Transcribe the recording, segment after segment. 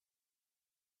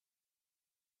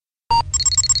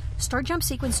Start jump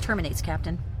sequence terminates,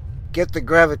 Captain. Get the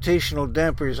gravitational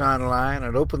dampers online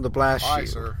and open the blast shield. Aye,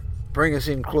 sir. Bring us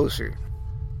in closer.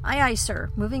 Aye, aye,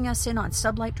 sir. Moving us in on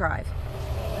sublight drive.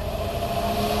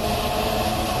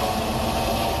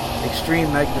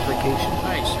 Extreme magnification.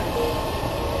 Aye,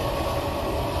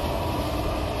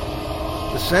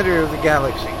 sir. The center of the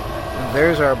galaxy. And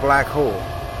there's our black hole.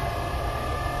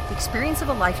 The experience of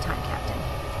a lifetime, Captain.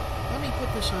 Let me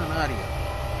put this on audio.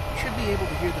 You should be able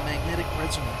to hear the magnetic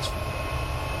resonance from it.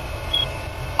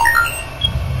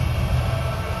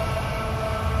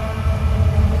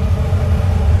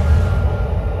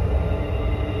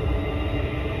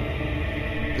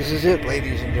 This is it,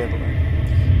 ladies and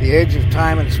gentlemen. The edge of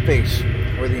time and space,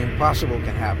 where the impossible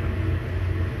can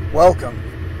happen. Welcome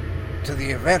to the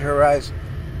event horizon.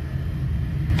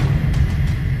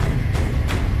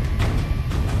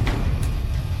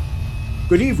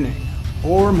 Good evening,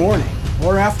 or morning,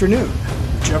 or afternoon,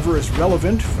 whichever is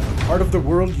relevant for the part of the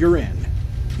world you're in.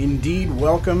 Indeed,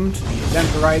 welcome to the event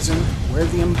horizon, where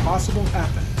the impossible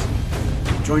happens.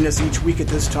 Join us each week at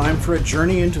this time for a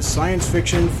journey into science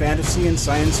fiction, fantasy, and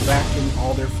science fact in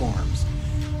all their forms.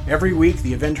 Every week,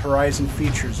 the Event Horizon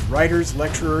features writers,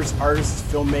 lecturers, artists,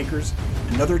 filmmakers,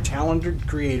 and other talented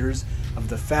creators of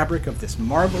the fabric of this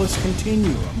marvelous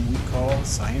continuum we call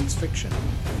science fiction.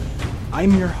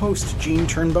 I'm your host, Gene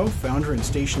Turnbow, founder and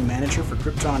station manager for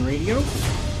Krypton Radio,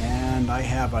 and I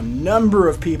have a number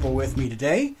of people with me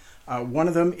today. One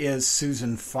of them is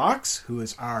Susan Fox, who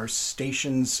is our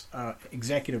station's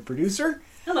executive producer.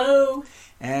 Hello.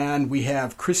 And we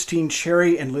have Christine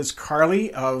Cherry and Liz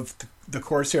Carley of the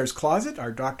Corsair's Closet,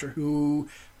 our Doctor Who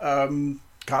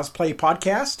cosplay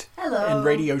podcast. Hello. And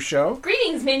radio show.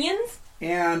 Greetings, minions.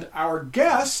 And our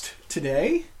guest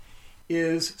today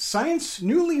is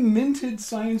newly minted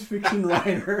science fiction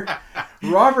writer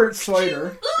Robert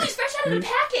Seutter. Ooh, he's fresh out of the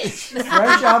package.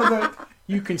 Fresh out of the...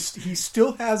 He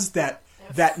still has that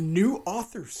new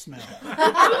author smell.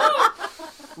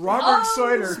 Robert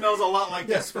Seutter Smells a lot like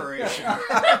desperation.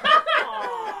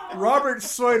 Robert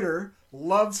Seutter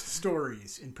loves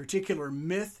stories, in particular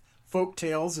myth, folk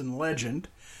tales, and legend.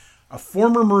 A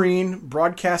former Marine,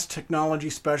 broadcast technology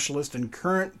specialist, and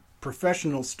current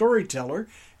professional storyteller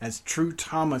as True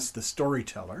Thomas the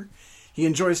Storyteller. He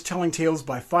enjoys telling tales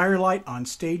by firelight on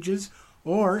stages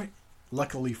or,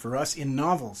 luckily for us, in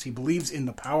novels. He believes in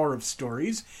the power of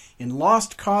stories, in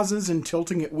lost causes, and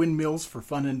tilting at windmills for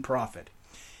fun and profit.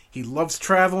 He loves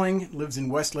traveling, lives in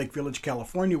Westlake Village,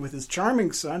 California with his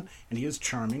charming son, and he is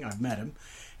charming, I've met him,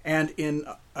 and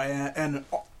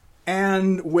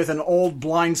with an old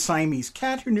blind Siamese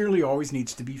cat who nearly always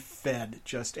needs to be fed.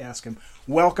 Just ask him.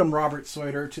 Welcome, Robert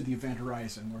Seutter, to the Event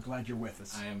Horizon. We're glad you're with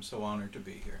us. I am so honored to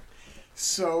be here.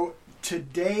 So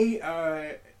today,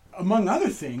 among other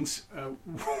things,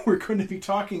 we're going to be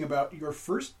talking about your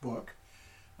first book,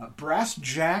 Brass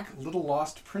Jack, Little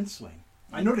Lost Princeling.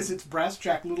 I notice it's Brass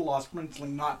Jack, Little Lost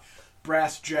Princeling, not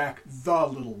Brass Jack, the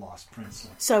Little Lost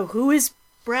Princeling. So who is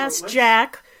Brass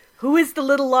Jack? Who is the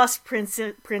Little Lost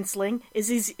Princeling?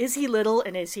 Is he little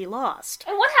and is he lost?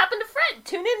 And what happened to Fred?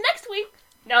 Tune in next week.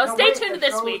 No, stay tuned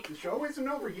this week. The show isn't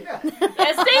over yet. Yeah,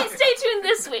 stay tuned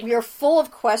this week. We are full of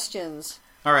questions.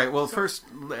 All right, well, first,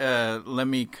 let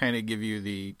me kind of give you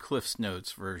the Cliff's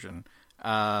Notes version.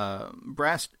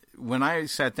 When I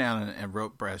sat down and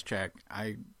wrote Brass Jack,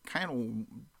 I kind of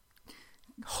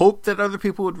hoped that other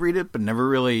people would read it, but never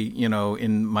really,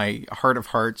 in my heart of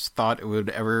hearts, thought it would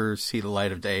ever see the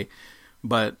light of day.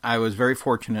 But I was very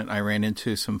fortunate. I ran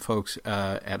into some folks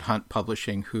at Hunt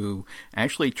Publishing who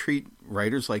actually treat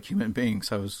writers like human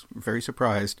beings. I was very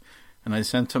surprised. And I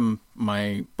sent them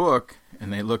my book,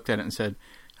 and they looked at it and said,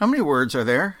 "How many words are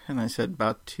there?" And I said,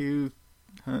 "About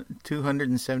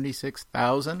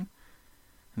 276,000.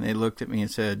 And they looked at me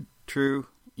and said, "True,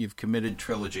 you've committed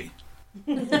trilogy."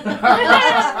 That's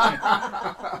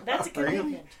a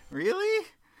commitment. Really?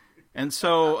 And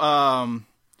so,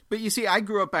 but you see, I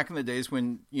grew up back in the days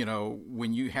when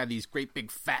you had these great big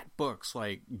fat books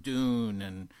like Dune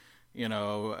and,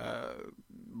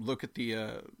 look at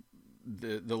the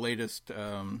latest,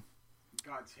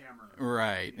 God's Hammer.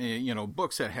 Right.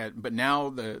 Books that had, but now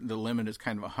the limit is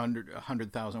kind of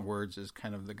 100,000 words is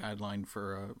kind of the guideline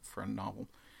for a novel.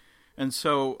 And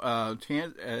so,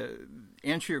 to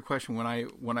answer your question, when I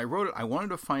wrote it, I wanted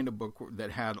to find a book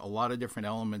that had a lot of different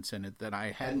elements in it that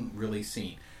I hadn't really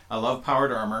seen. I love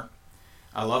powered armor.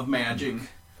 I love magic.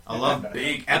 I love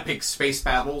big, epic space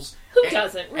battles. Who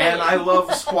doesn't, really? And I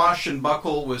love squash and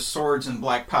buckle with swords and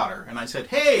black powder. And I said,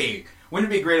 hey, wouldn't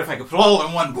it be great if I could put all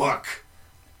in one book?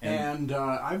 And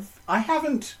I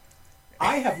haven't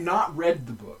I have not read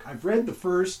the book. I've read the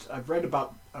first. I've read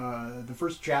about the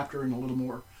first chapter and a little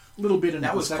bit in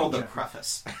That the was second called the chapter.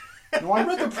 preface. No, I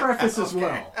read the preface as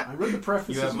well. I read the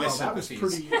preface You have as my well. That was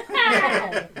sympathies. pretty.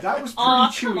 That was pretty Oh,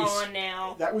 chewy. come on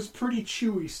now. That was pretty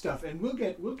chewy stuff, and we'll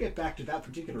get back to that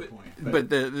particular point. But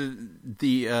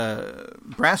the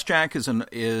Brass Jack is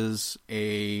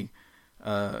a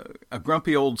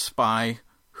grumpy old spy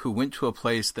who went to a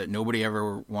place that nobody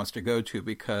ever wants to go to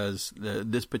because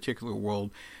this particular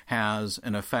world has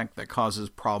an effect that causes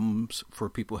problems for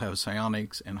people who have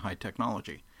psionics and high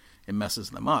technology. It messes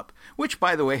them up, which,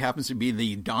 by the way, happens to be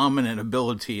the dominant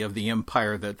ability of the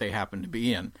empire that they happen to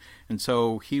be in. And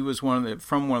so he was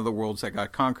from one of the worlds that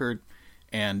got conquered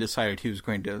and decided he was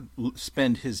going to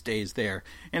spend his days there.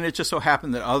 And it just so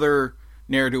happened that other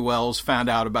ne'er-do-wells found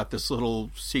out about this little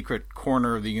secret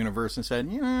corner of the universe and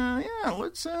said, yeah,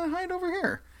 let's hide over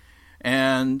here.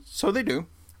 And so they do.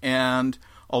 And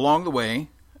along the way,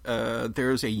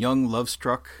 there's a young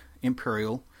love-struck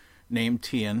Imperial named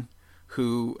Tian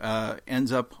who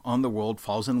ends up on the world,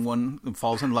 falls in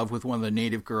love with one of the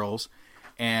native girls,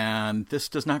 and this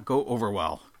does not go over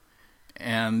well.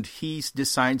 And he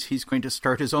decides he's going to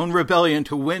start his own rebellion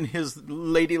to win his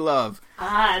lady love.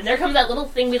 Ah, and there comes that little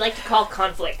thing we like to call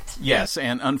conflict. Yes,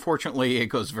 and unfortunately it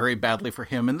goes very badly for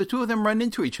him, and the two of them run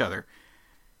into each other.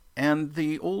 And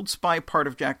the old spy part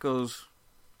of Jack goes,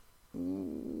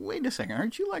 wait a second,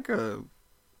 aren't you like a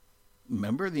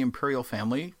member of the Imperial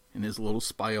family? And his little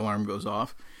spy alarm goes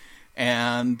off.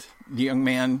 And the young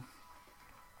man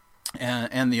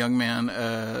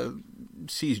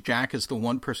sees Jack as the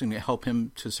one person to help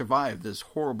him to survive this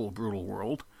horrible, brutal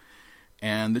world.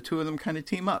 And the two of them kind of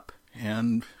team up.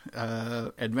 And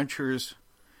adventures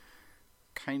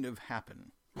kind of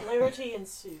happen. Hilarity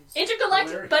ensues.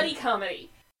 Intergalactic buddy comedy.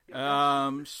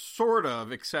 Sort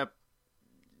of, except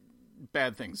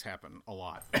bad things happen a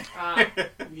lot. The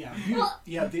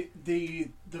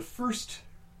first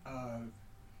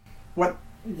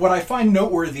what I find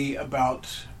noteworthy about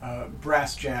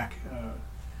Brass Jack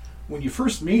when you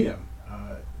first meet him,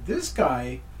 this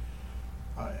guy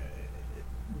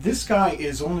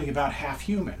is only about half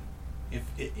human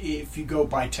if you go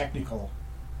by a technical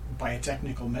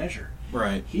measure.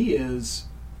 Right. He is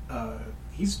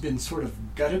he's been sort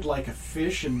of gutted like a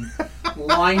fish and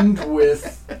lined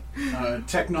with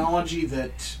technology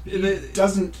that he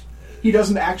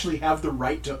doesn't actually have the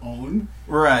right to own.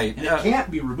 Right. And it can't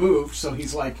be removed, so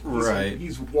he's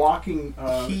walking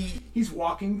he's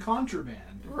walking contraband.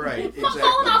 Right, exactly.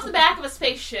 Falling off the back of a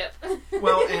spaceship.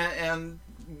 Well, and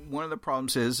one of the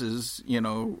problems is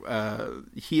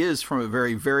he is from a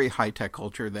very, very high-tech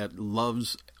culture that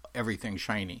loves everything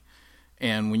shiny.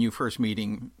 And when you first meet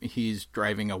him, he's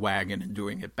driving a wagon and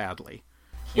doing it badly.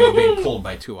 Being pulled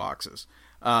by two oxes.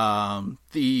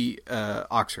 The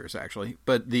oxers, actually.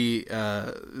 But the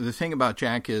thing about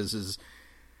Jack is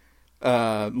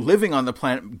living on the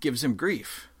planet gives him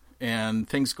grief. And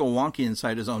things go wonky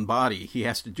inside his own body. He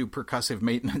has to do percussive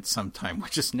maintenance sometime,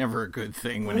 which is never a good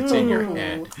thing when it's in your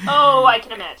head. Oh, I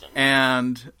can imagine.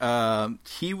 And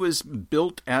he was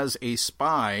built as a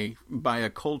spy by a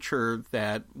culture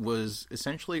that was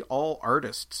essentially all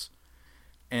artists.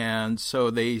 And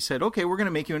so they said, okay, we're going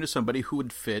to make you into somebody who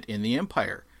would fit in the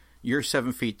Empire. You're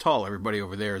 7 feet tall. Everybody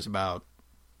over there is about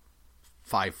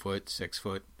 5 foot, 6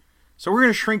 foot. So we're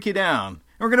going to shrink you down. And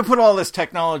we're going to put all this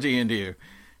technology into you.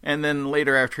 And then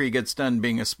later, after he gets done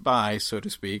being a spy, so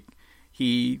to speak,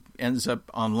 he ends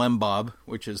up on Lembob,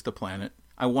 which is the planet.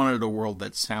 I wanted a world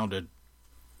that sounded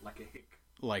like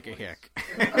a hick.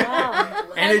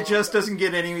 And it just doesn't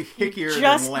get any hickier than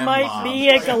Lembob. Might be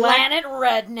a Planet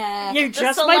Redneck. You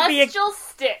just the might be celestial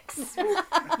sticks.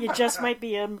 You just might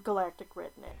be a galactic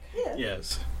redneck. Yeah.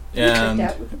 Yes.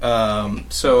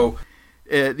 And so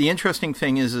the interesting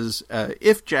thing is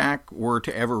if Jack were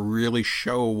to ever really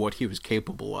show what he was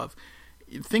capable of,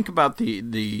 think about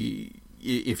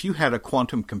if you had a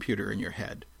quantum computer in your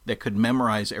head that could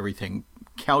memorize everything,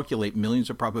 calculate millions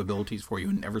of probabilities for you,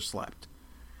 and never slept.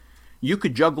 You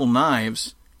could juggle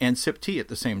knives and sip tea at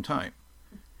the same time.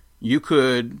 You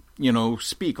could,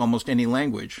 speak almost any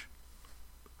language,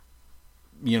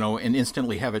 and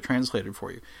instantly have it translated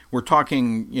for you. We're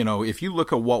talking, if you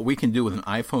look at what we can do with an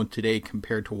iPhone today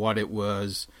compared to what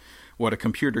a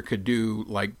computer could do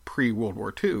like pre-World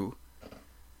War II,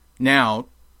 now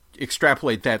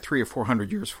extrapolate that 300 or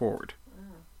 400 years forward.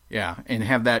 Yeah, and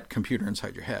have that computer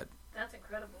inside your head. That's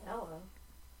incredible.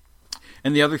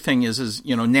 And the other thing is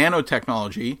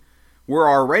nanotechnology. We're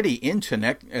already into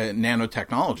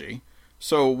nanotechnology.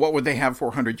 So what would they have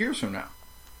 400 years from now?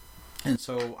 And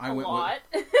so I went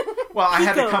with. Well, I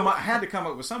had to come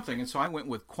up with something, and so I went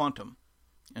with quantum.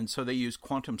 And so they use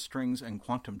quantum strings and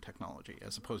quantum technology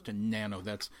as opposed to nano.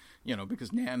 That's,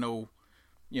 because nano,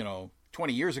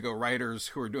 20 years ago, writers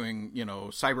who were doing,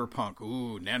 cyberpunk,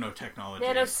 nanotechnology.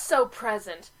 Nano's so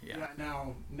present. Yeah.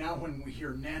 Now when we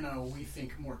hear nano, we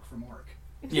think Mork from Ork.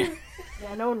 Yeah.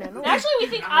 Nano. Actually, we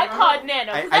think iPod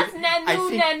Nano. 'Cause that's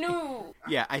Nanu. Nanu.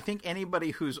 Yeah, I think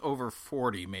anybody who's over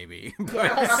 40, maybe. Hey,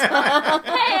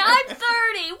 I'm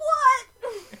 30. What?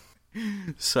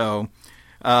 So,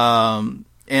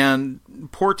 and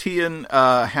poor Tian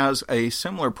has a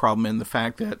similar problem in the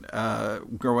fact that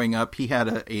growing up, he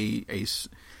had a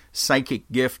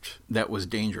psychic gift that was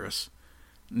dangerous,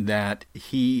 that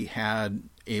he had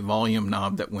a volume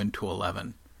knob that went to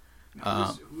 11.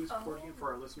 Who is Portian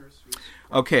for our listeners?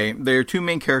 Okay, there are two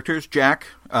main characters. Jack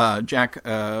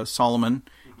Solomon.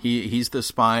 He's the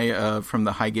spy from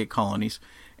the Highgate colonies,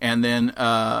 and then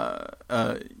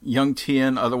young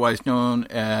Tian, otherwise known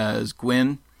as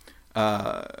Gwyn.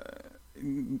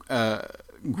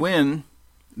 Gwyn,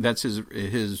 that's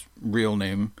his real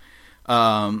name.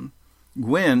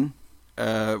 Gwyn,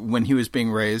 when he was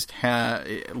being raised,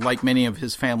 like many of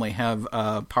his family, have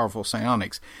powerful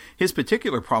psionics. His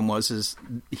particular problem was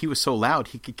he was so loud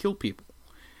he could kill people,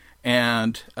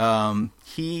 and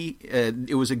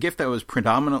it was a gift that was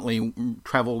predominantly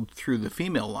traveled through the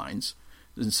female lines,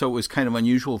 and so it was kind of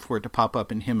unusual for it to pop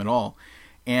up in him at all.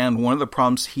 And one of the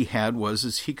problems he had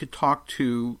was he could talk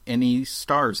to any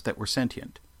stars that were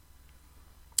sentient.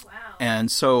 Wow.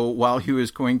 And so while he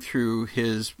was going through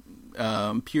his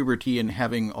puberty and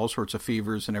having all sorts of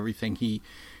fevers and everything, he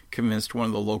convinced one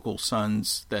of the local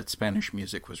sons that Spanish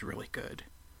music was really good.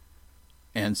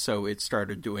 And so it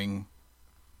started doing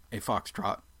a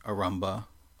foxtrot, a rumba,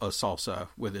 a salsa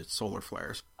with its solar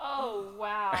flares. Oh,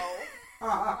 wow.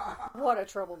 What a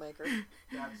troublemaker.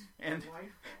 And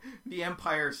the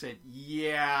Empire said,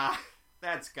 yeah,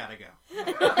 that's gotta go. Yeah,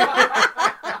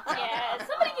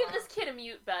 somebody give this kid a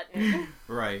mute button.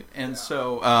 Right, and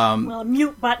so well, a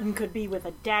mute button could be with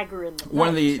a dagger in the one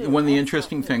of the too.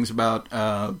 Interesting things about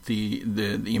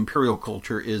the imperial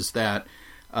culture is that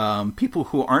people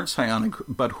who aren't psionic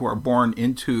but who are born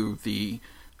into the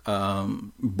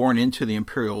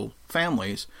imperial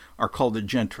families are called the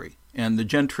gentry, and the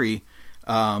gentry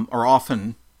are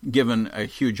often given a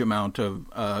huge amount of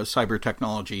cyber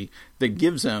technology that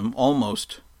gives them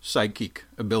almost psychic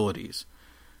abilities.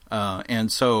 And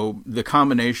so the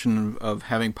combination of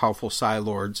having powerful Psi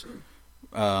Lords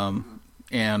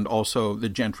and also the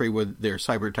gentry with their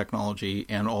cyber technology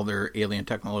and all their alien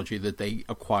technology that they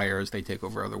acquire as they take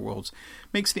over other worlds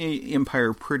makes the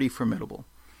Empire pretty formidable.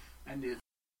 And it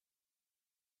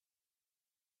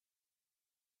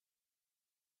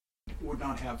would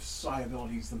not have psi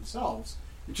abilities themselves.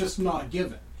 It's just not a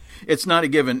given. It's not a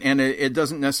given, and it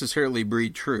doesn't necessarily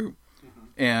breed true. Mm-hmm.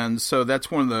 And so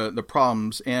that's one of the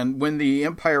problems. And when the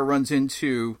Empire runs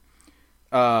into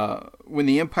other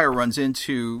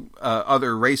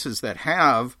races that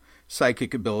have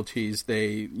psychic abilities,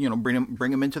 they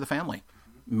bring them into the family,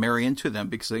 marry into them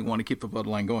because they want to keep the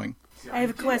bloodline going. I have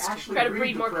a question. Try to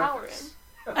breed more power in.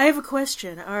 I have a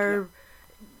question. Are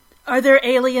there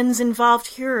aliens involved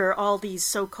here, or all these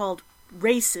so-called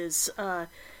races,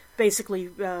 basically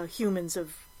humans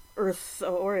of Earth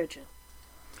origin?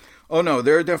 Oh no,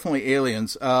 there are definitely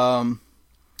aliens. There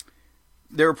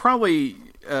are probably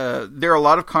there are a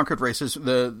lot of conquered races.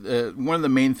 One of the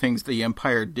main things the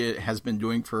Empire has been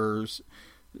doing for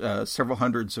several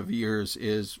hundreds of years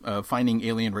is finding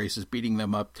alien races, beating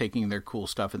them up, taking their cool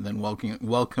stuff, and then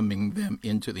welcoming them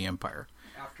into the Empire.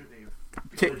 After they've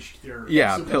pillaged their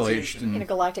pillaged and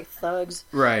Intergalactic thugs.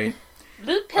 Right.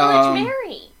 Loot, pillage,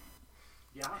 marry.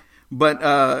 Yeah. But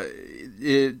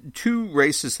two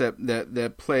races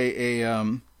that play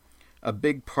a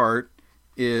big part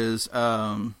is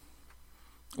one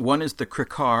is the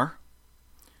Krikar.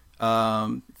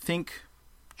 Think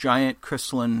giant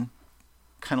crystalline,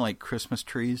 kind of like Christmas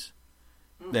trees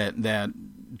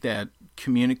that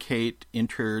communicate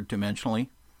interdimensionally.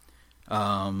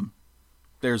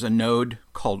 There's a node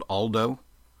called Aldo,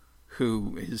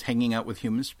 who is hanging out with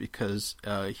humans because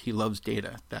he loves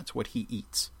data. That's what he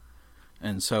eats.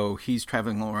 And so he's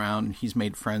traveling around. He's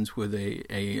made friends with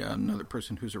another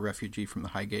person who's a refugee from the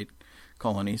Highgate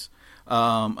colonies.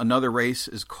 Another race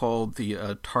is called the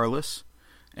Tarlis,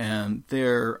 and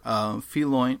they're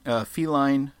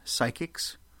feline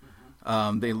psychics.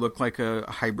 They look like a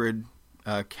hybrid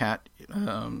cat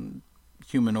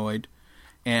humanoid,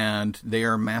 and they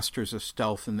are masters of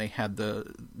stealth, and they had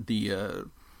the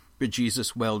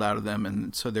bejesus wailed out of them,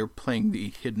 and so they're playing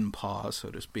the hidden paw, so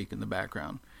to speak, in the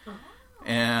background.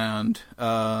 And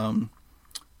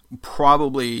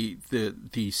probably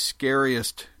the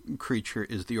scariest creature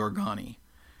is the organi.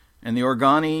 And the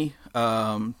organi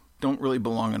don't really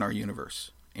belong in our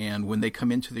universe. And when they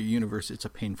come into the universe, it's a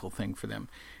painful thing for them.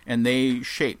 And they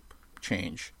shape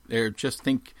change. They're just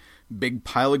think big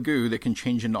pile of goo that can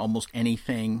change into almost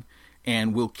anything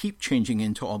and will keep changing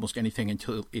into almost anything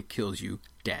until it kills you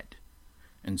dead.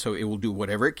 And so it will do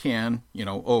whatever it can.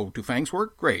 Do fangs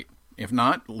work? Great. If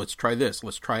not, let's try this.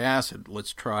 Let's try acid.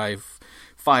 Let's try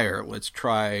fire. Let's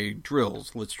try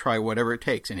drills. Let's try whatever it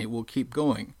takes. And it will keep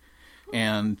going.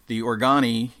 And the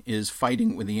organi is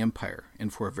fighting with the Empire,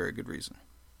 and for a very good reason.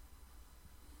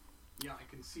 Yeah, I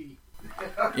can see.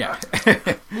 Yeah.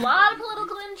 A lot of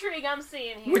political intrigue I'm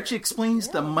seeing here. Which explains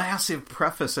the massive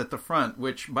preface at the front,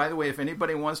 which, by the way, if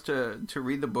anybody wants to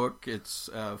read the book, it's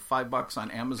 $5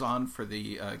 on Amazon for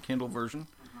the Kindle version.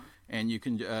 And you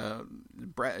can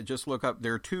just look up,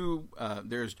 there are two,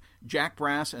 there's Jack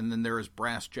Brass and then there is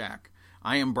Brass Jack.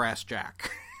 I am Brass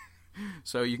Jack.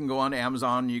 So you can go on to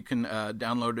Amazon, you can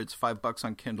download it, it's $5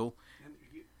 on Kindle. And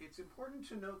it's important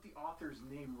to note the author's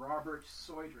name, Robert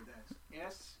Seutter. That's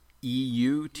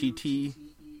Seutter.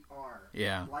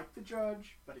 Yeah. Like the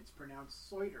judge, but it's pronounced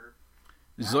Seutter.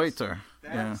 Seutter.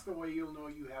 That's the way you'll know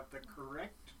you have the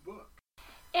correct book.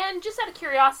 And just out of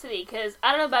curiosity, because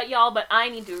I don't know about y'all, but I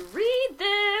need to read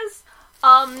this.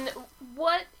 How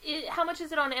much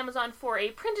is it on Amazon for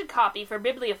a printed copy for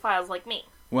bibliophiles like me?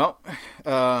 Well,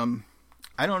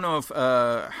 I don't know if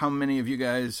how many of you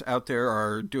guys out there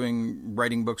are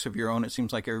writing books of your own. It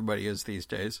seems like everybody is these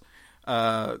days.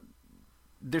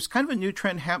 There's kind of a new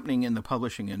trend happening in the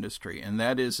publishing industry, and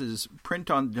that is print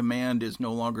on demand is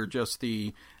no longer just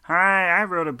the, hi, I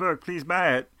wrote a book, please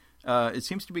buy it. It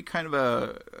seems to be kind of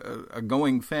a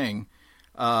going thing.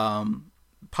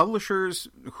 Publishers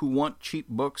who want cheap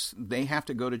books, they have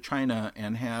to go to China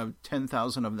and have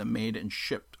 10,000 of them made and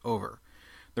shipped over.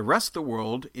 The rest of the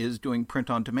world is doing print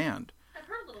on demand. I've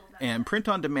heard a little about And that. print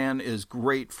on demand is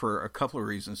great for a couple of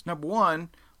reasons. Number one,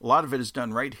 a lot of it is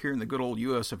done right here in the good old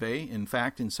US of A. In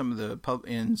fact, in some of the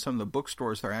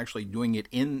bookstores, they're actually doing it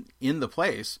in the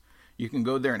place. You can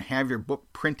go there and have your book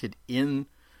printed in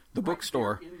the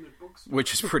bookstore,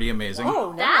 which is pretty amazing.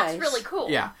 Oh, nice. That's really cool.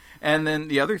 Yeah. And then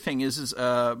the other thing is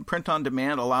print on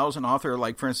demand allows an author,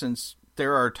 like, for instance,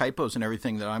 there are typos and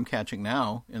everything that I'm catching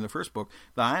now in the first book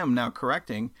that I am now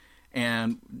correcting,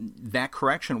 and that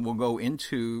correction will go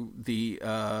into the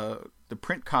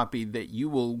print copy that you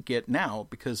will get now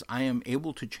because I am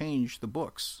able to change the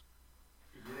books.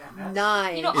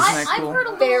 Nice. You know, Isn't that I've cool? heard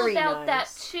a little Very about that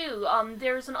nice. too.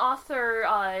 There's an author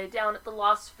down at the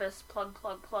Lost Fist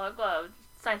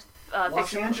science Los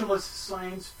fiction. Angeles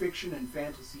Science Fiction and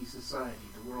Fantasy Society,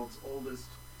 the world's oldest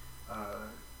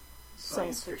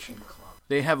science fiction club.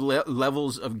 They have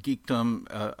levels of geekdom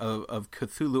of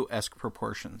Cthulhu-esque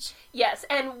proportions. Yes,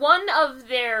 and one of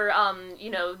their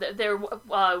their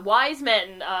wise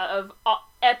men of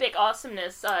epic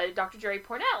awesomeness, Dr. Jerry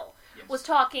Pournelle, was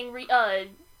talking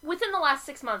within the last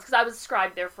 6 months, because I was a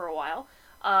scribe there for a while,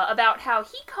 about how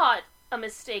he caught a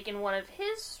mistake in one of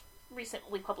his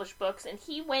recently published books, and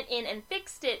he went in and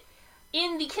fixed it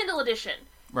in the Kindle edition.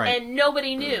 Right. And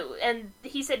nobody knew. And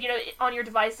he said, on your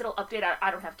device it'll update.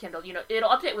 I don't have Kindle. It'll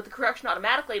update with the correction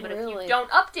automatically, but if Really? you don't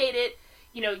update it,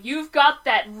 you've got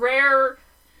that rare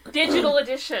digital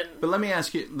edition. But let me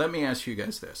ask you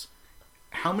guys this.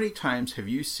 How many times have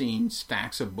you seen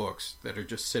stacks of books that are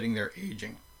just sitting there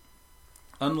aging?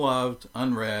 Unloved,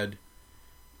 unread,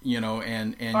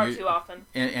 and Far too often.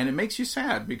 And it makes you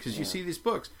sad because you see these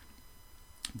books.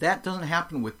 That doesn't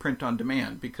happen with print on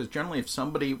demand because generally if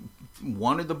somebody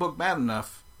wanted the book bad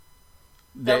enough,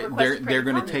 they're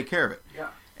going to take care of it. Yeah.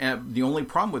 And the only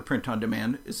problem with print on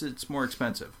demand is it's more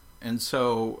expensive. And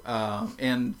so,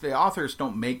 and the authors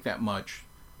don't make that much.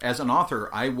 As an author,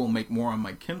 I will make more on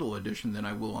my Kindle edition than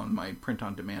I will on my print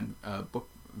on demand book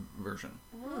version.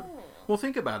 Oh. Well,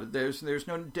 think about it. There's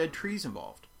no dead trees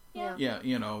involved. Yeah.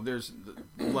 Yeah, there's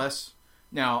less.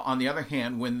 Now, on the other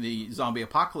hand, when the zombie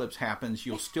apocalypse happens,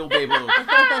 you'll still be able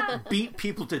to beat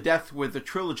people to death with the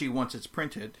trilogy once it's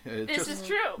printed. This is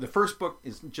true. The first book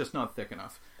is just not thick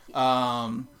enough.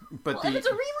 But If it's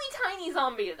a really tiny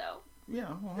zombie, though.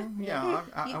 Yeah,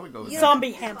 I would go with that.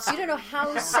 Zombie hamster. You don't know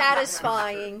how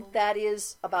satisfying that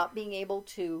is about being able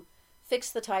to fix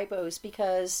the typos,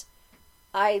 because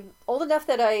I'm old enough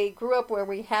that I grew up where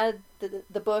we had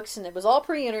the books and it was all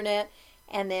pre-internet,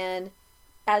 and then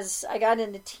as I got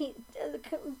into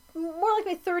more like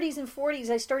my 30s and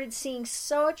 40s, I started seeing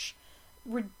such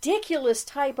ridiculous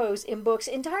typos in books,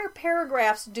 entire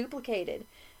paragraphs duplicated,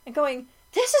 and going,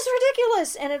 this is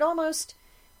ridiculous, and it almost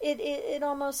it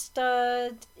almost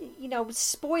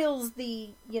spoils the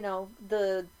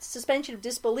suspension of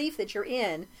disbelief that you're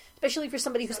in, especially for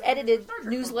somebody who's edited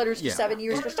newsletters for 7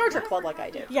 years for Star Trek Club like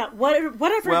I do. Yeah,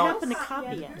 whatever happened to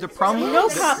copy editors? The problem no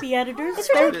is copy editors. It's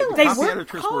the ridiculous. They copy work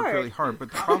editors hard. work really hard,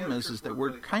 but the problem is that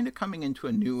we're kind of coming into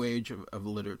a new age of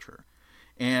literature,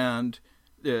 and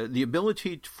the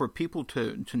ability for people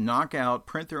to knock out,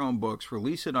 print their own books,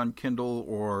 release it on Kindle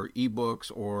or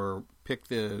ebooks, or pick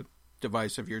the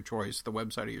device of your choice, the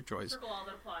website of your choice. Circle all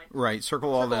that apply. Right,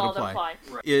 circle all that apply.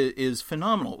 Is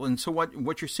phenomenal. And so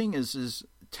what you're seeing is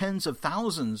tens of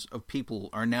thousands of people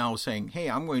are now saying, hey,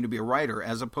 I'm going to be a writer,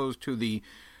 as opposed to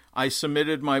I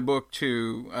submitted my book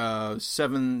to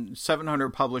 700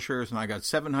 publishers and I got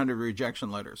 700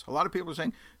 rejection letters. A lot of people are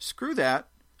saying, screw that,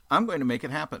 I'm going to make it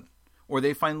happen. Or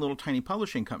they find little tiny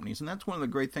publishing companies. And that's one of the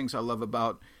great things I love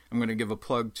about, I'm going to give a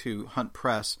plug to Hunt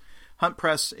Press. Hunt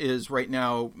Press is right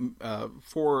now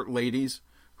 4 ladies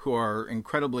who are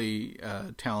incredibly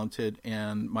talented.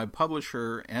 And my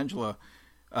publisher, Angela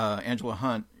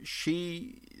Hunt,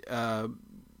 she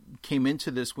came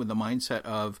into this with the mindset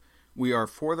of, we are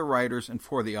for the writers and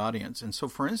for the audience. And so,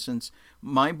 for instance,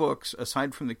 my books,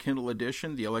 aside from the Kindle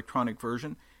edition, the electronic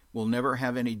version, will never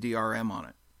have any DRM on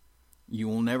it. You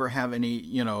will never have any,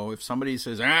 if somebody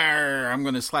says, I'm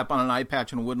going to slap on an eye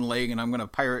patch and a wooden leg and I'm going to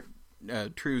pirate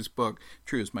True's book.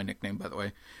 True is my nickname, by the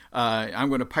way. I'm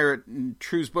going to pirate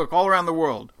True's book all around the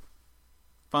world.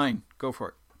 Fine, go for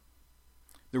it.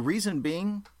 The reason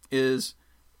being is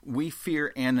we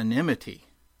fear anonymity,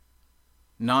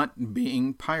 not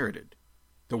being pirated.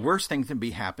 The worst thing that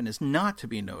can happen is not to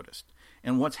be noticed.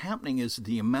 And what's happening is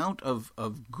the amount of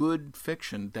good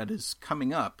fiction that is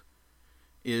coming up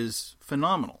is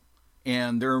phenomenal.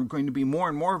 And there are going to be more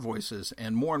and more voices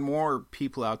and more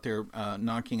people out there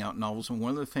knocking out novels. And one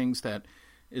of the things that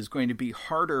is going to be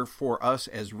harder for us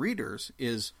as readers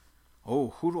is,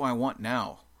 who do I want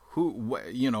now?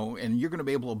 And you're going to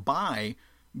be able to buy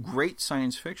great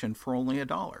science fiction for only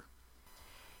 $1.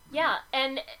 Yeah,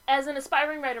 and as an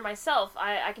aspiring writer myself,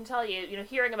 I can tell you,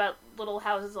 hearing about little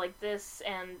houses like this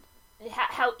and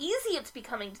how easy it's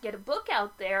becoming to get a book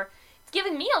out there, it's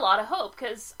giving me a lot of hope,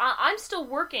 because I'm still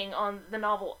working on the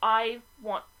novel I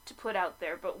want to put out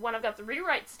there, but when I've got the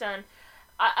rewrites done,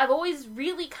 I've always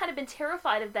really kind of been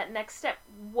terrified of that next step.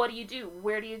 What do you do?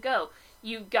 Where do you go?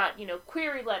 You've got,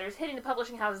 query letters, hitting the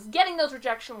publishing houses, getting those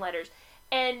rejection letters,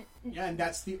 and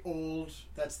that's the old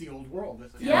world.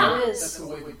 That's the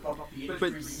way we pump up the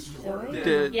But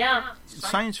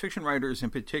science fiction writers in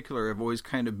particular have always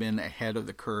kind of been ahead of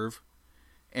the curve.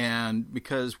 And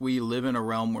because we live in a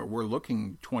realm where we're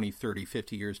looking 20, 30,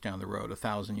 50 years down the road,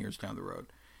 1,000 years down the road,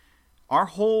 our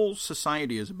whole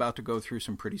society is about to go through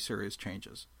some pretty serious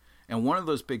changes. And one of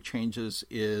those big changes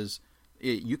is,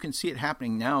 you can see it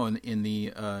happening now in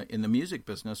the music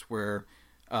business, where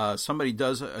somebody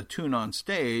does a tune on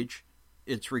stage,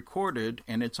 it's recorded,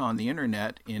 and it's on the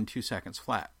internet in 2 seconds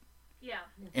flat. Yeah.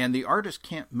 And the artist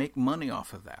can't make money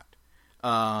off of that.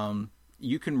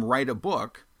 You can write a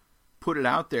book, put it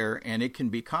out there, and it can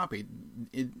be copied.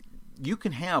 You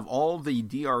can have all the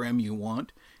DRM you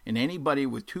want, and anybody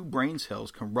with 2 brain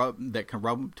cells can rub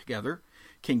them together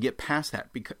can get past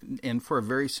that. And for a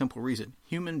very simple reason: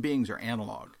 human beings are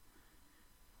analog.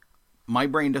 My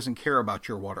brain doesn't care about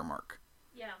your watermark.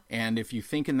 Yeah. And if you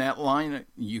think in that line,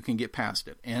 you can get past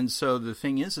it. And so the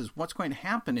thing is what's going to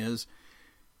happen is,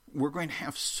 we're going to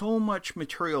have so much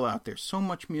material out there, so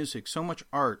much music, so much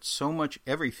art, so much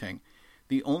everything.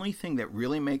 The only thing that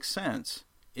really makes sense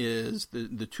is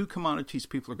the 2 commodities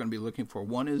people are going to be looking for.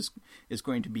 One is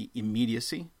going to be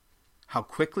immediacy, how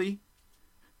quickly.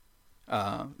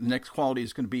 The next quality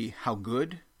is going to be how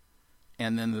good.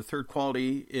 And then the third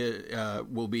quality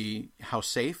will be how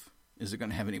safe. Is it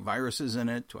going to have any viruses in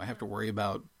it? Do I have to worry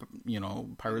about,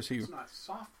 piracy? If it's not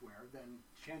software, then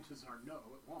chances are no,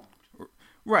 it won't.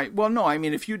 Right. Well, no, I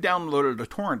mean, if you downloaded a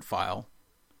torrent file...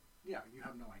 Yeah, you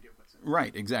have no idea what's in it.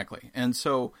 Right, exactly. And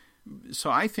so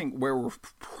I think where we're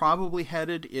probably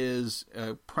headed is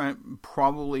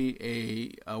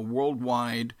probably a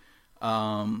worldwide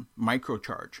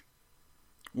microcharge,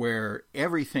 where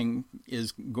everything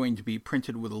is going to be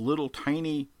printed with a little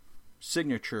tiny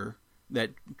signature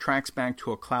that tracks back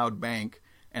to a cloud bank,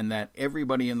 and that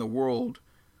everybody in the world,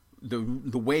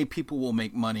 the way people will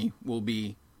make money will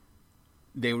be,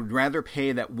 they would rather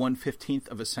pay that 1/15th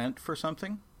of a cent for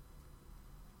something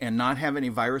and not have any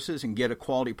viruses and get a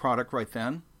quality product right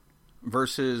then,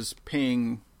 versus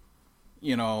paying,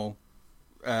 $5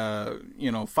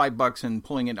 and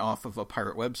pulling it off of a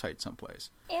pirate website someplace.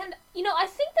 And, I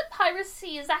think that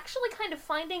piracy is actually kind of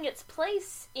finding its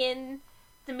place in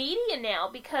the media now,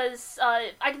 because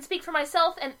I can speak for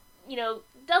myself and,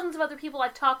 dozens of other people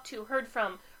I've talked to, heard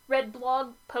from, read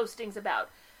blog postings about.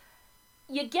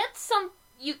 You get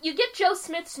you get Joe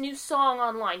Smith's new song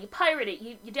online. You pirate it.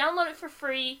 You download it for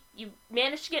free. You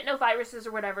manage to get no viruses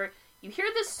or whatever. You hear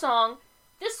this song.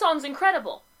 This song's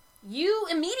incredible. You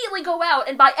immediately go out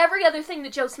and buy every other thing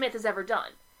that Joe Smith has ever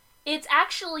done. It's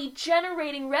actually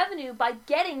generating revenue by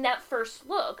getting that first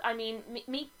look. I mean,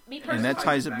 me personally. And that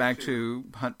ties it back to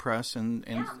Hunt Press and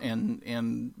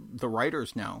the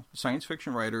writers now. Science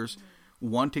fiction writers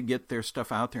want to get their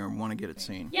stuff out there and want to get it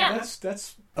seen. Yeah.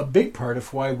 That's a big part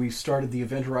of why we started the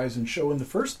Event Horizon show in the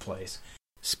first place.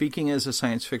 Speaking as a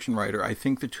science fiction writer, I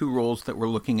think the two roles that we're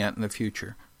looking at in the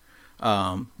future,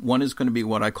 one is going to be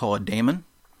what I call a daemon.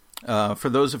 For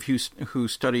those of you who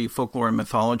study folklore and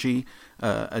mythology,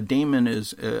 a daemon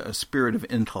is a spirit of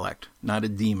intellect, not a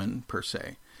demon per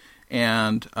se.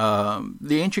 And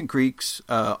the ancient Greeks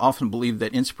often believed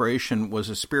that inspiration was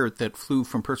a spirit that flew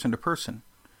from person to person.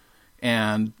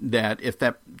 And that if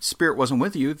that spirit wasn't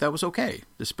with you, that was okay.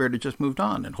 The spirit had just moved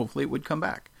on, and hopefully it would come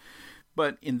back.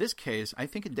 But in this case, I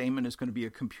think a daemon is going to be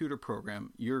a computer program,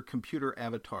 your computer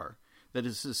avatar, that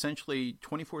is essentially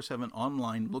 24/7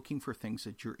 online looking for things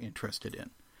that you're interested in.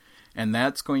 And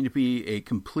that's going to be a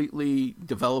completely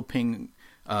developing,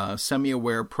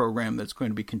 semi-aware program that's going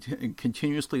to be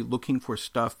continuously looking for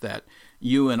stuff that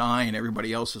you and I and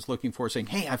everybody else is looking for, saying,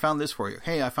 hey, I found this for you.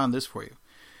 Hey, I found this for you.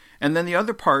 And then the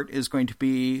other part is going to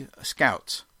be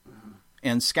scouts.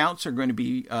 And scouts are going to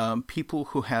be people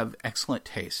who have excellent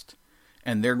taste.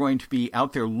 And they're going to be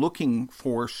out there looking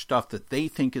for stuff that they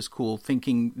think is cool,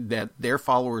 thinking that their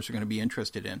followers are going to be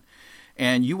interested in.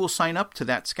 And you will sign up to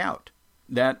that scout.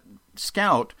 That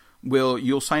scout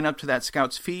you'll sign up to that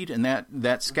scout's feed, and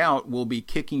that scout will be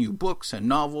kicking you books and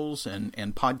novels and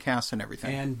podcasts and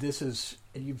everything. And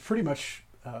you pretty much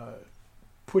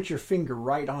put your finger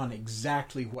right on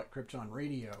exactly what Krypton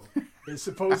Radio is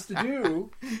supposed to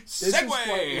do.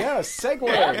 Segue!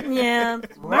 Segue! Yeah,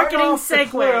 marketing Right off the segue.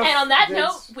 cliff. And on that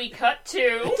note, we cut to...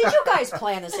 Did you guys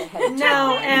plan this ahead of time?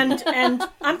 No, and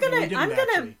I'm we gonna didn't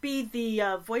actually. be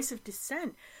the voice of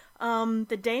dissent.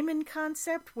 The daemon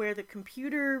concept, where the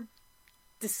computer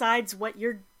decides what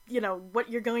you're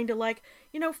going to like.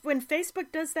 When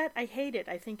Facebook does that, I hate it.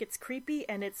 I think it's creepy,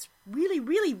 and it's really,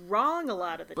 really wrong a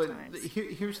lot of the times.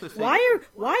 Here's the thing.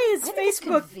 Why is I think it's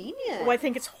Facebook? convenient. Oh, I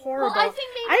think it's horrible. Well, I think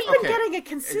maybe... I've been getting a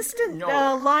consistent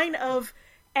line of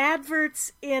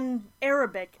adverts in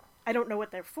Arabic. I don't know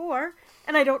what they're for,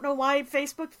 and I don't know why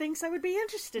Facebook thinks I would be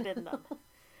interested in them.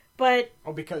 But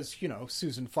because,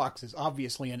 Susan Fox is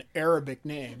obviously an Arabic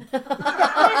name. what?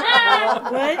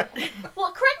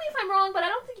 Well, correct me if I'm wrong, but I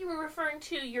don't think you were referring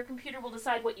to your computer will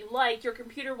decide what you like. Your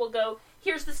computer will go,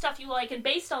 here's the stuff you like, and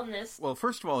based on this... Well,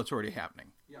 first of all, it's already happening.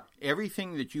 Yeah.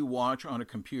 Everything that you watch on a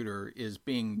computer is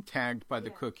being tagged by the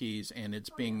cookies, and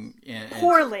it's being...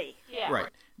 Poorly. Yeah. Right.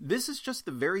 This is just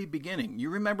the very beginning. You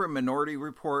remember Minority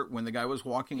Report when the guy was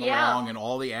walking along and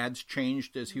all the ads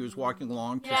changed as he was walking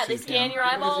along? Yeah, they scan your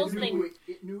eyeballs.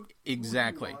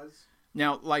 Exactly.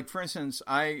 Now, like for instance,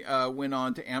 I went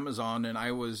on to Amazon and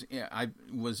I was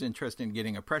interested in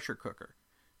getting a pressure cooker,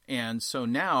 and so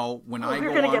now when I go We're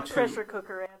going on to get to pressure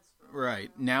cooker ads.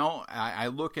 right now, I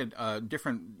look at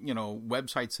different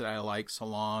websites that I like,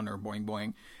 Salon or Boing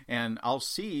Boing, and I'll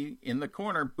see in the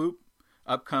corner, boop,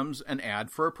 up comes an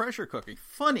ad for a pressure cooker.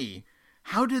 Funny,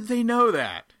 how did they know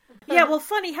that? Yeah, well,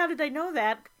 funny, how did they know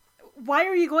that? Why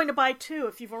are you going to buy two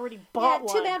if you've already bought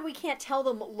one? Too bad we can't tell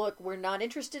them, look, we're not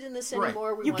interested in this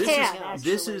anymore. Right. We want can't, something else.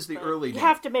 actually, This is the early days. You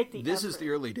have to make the This effort. is the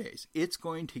early days. It's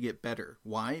going to get better.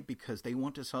 Why? Because they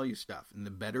want to sell you stuff. And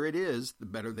the better it is, the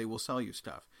better they will sell you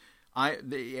stuff. At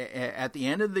the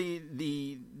end of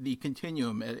the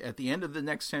continuum, at the end of the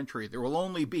next century, there will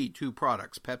only be two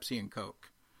products, Pepsi and Coke.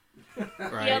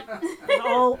 Right? Yep.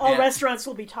 All restaurants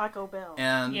will be Taco Bell.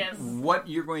 And Yes. what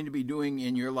you're going to be doing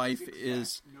in your life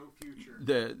is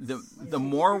the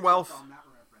more wealth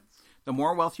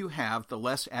you have, the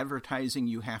less advertising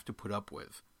you have to put up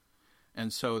with.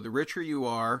 And so the richer you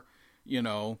are,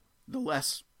 the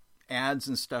less ads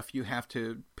and stuff you have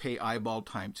to pay eyeball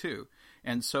time to.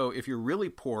 And so if you're really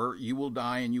poor, you will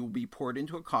die and you will be poured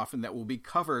into a coffin that will be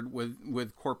covered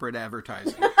with corporate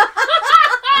advertising.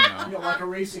 Like a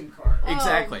racing car.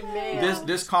 Exactly. man.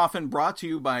 This coffin brought to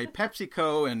you by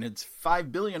PepsiCo and its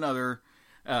 5 billion other.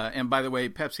 And by the way,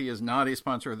 Pepsi is not a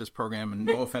sponsor of this program, and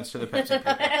no offense to the Pepsi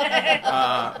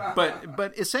people.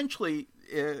 But essentially,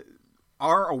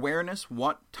 our awareness,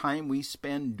 what time we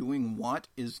spend doing what,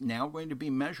 is now going to be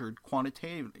measured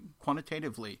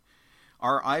quantitatively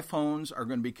Our iPhones are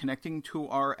going to be connecting to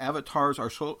our avatars,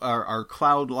 our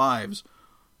cloud lives.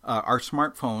 Our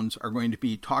smartphones are going to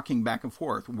be talking back and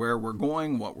forth where we're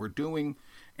going, what we're doing,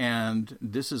 and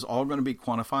this is all going to be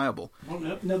quantifiable.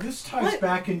 Well, now this ties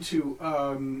back into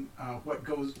what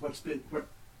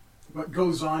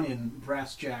goes on in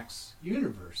Brass Jack's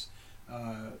universe.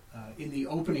 In the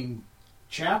opening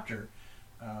chapter,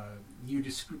 you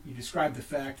describe the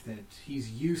fact that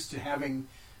he's used to having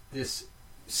this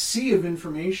sea of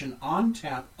information on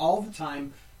tap all the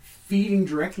time, feeding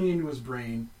directly into his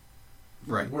brain.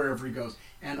 Right. Wherever he goes,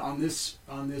 and on this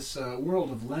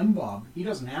world of Lembob, he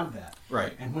doesn't have that.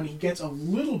 Right. And when he gets a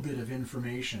little bit of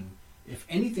information, if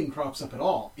anything crops up at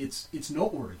all, it's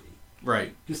noteworthy.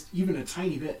 Right. Just even a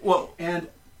tiny bit. Well, and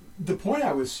the point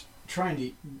I was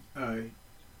trying to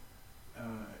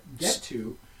get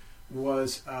to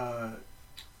was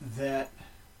that.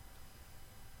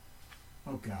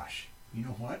 Oh gosh. You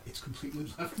know what? It's completely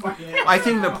left my head. I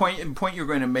think the point you're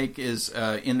going to make is,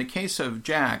 in the case of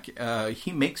Jack,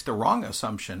 he makes the wrong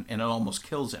assumption, and it almost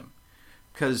kills him,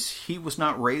 because he was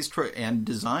not raised for and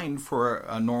designed for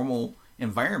a normal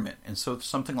environment, and so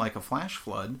something like a flash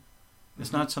flood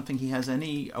is not something he has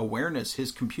any awareness.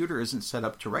 His computer isn't set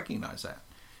up to recognize that.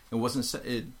 It wasn't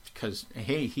because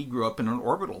he grew up in an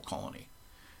orbital colony,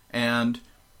 and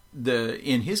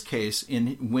in his case,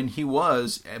 when he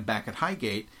was back at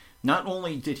Highgate. Not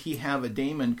only did he have a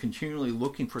daemon continually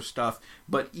looking for stuff,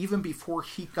 but even before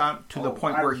he got to the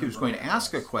point where he was going to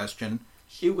ask a question,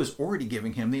 it was already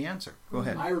giving him the answer. Go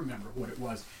ahead. I remember what it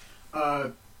was.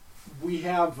 We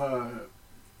have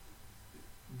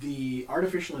the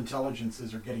artificial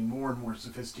intelligences are getting more and more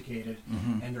sophisticated,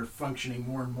 and they're functioning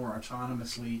more and more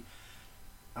autonomously.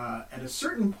 At a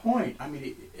certain point, I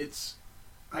mean, it's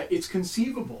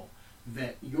conceivable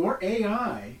that your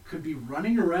AI could be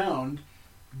running around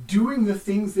doing the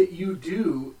things that you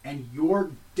do, and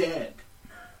you're dead.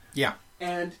 Yeah.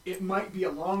 And it might be a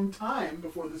long time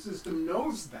before the system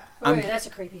knows that. That's a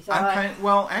creepy thought.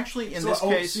 Well, actually, in this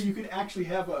case... So you could actually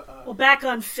have a... Well, back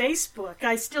on Facebook,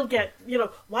 I still get,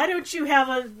 why don't you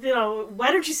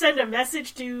send a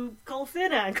message to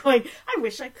Colfina? I'm going, I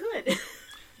wish I could.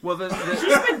 Well,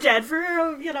 she's been dead for,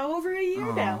 over a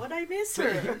year now, and I miss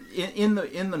her. In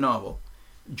the novel,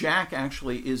 Jack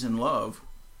actually is in love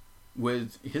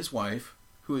with his wife,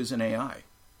 who is an AI.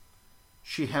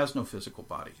 She has no physical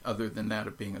body other than that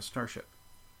of being a starship.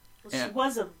 Well, she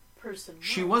was a person.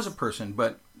 She was a person,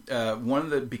 but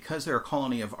because they're a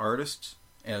colony of artists,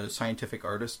 scientific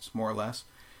artists, more or less,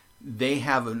 they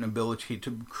have an ability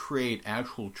to create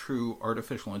actual, true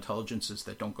artificial intelligences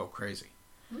that don't go crazy.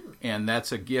 And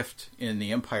that's a gift in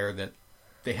the Empire that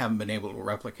they haven't been able to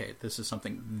replicate. This is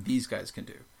something these guys can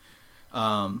do.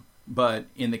 But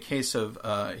in the case of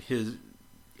his,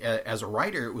 as a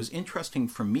writer, it was interesting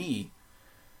for me,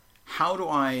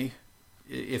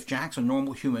 if Jack's a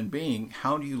normal human being,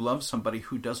 how do you love somebody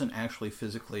who doesn't actually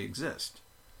physically exist?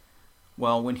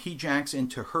 Well, when he jacks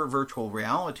into her virtual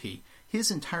reality,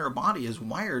 his entire body is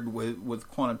wired with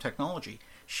quantum technology.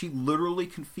 She literally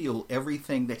can feel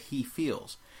everything that he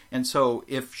feels. And so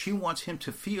if she wants him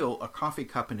to feel a coffee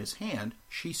cup in his hand,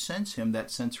 she sends him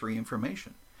that sensory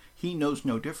information. He knows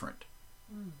no different.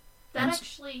 That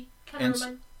actually kind of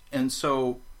reminds... And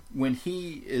so when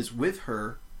he is with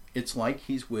her, it's like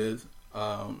he's with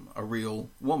a real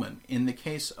woman. In the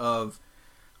case of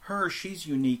her, she's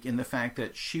unique in the fact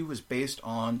that she was based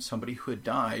on somebody who had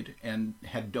died and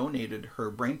had donated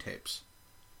her brain tapes.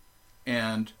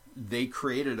 And they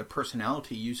created a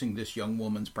personality using this young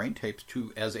woman's brain tapes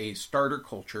as a starter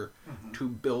culture to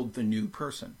build the new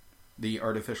person, the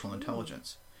artificial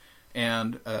intelligence.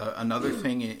 And another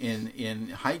thing in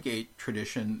Highgate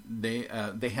tradition, they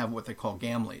have what they call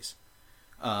gamlies.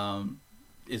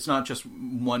 It's not just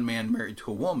one man married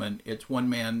to a woman. It's one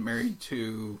man married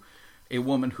to a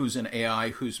woman who's an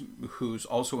AI, who's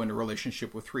also in a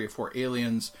relationship with 3 or 4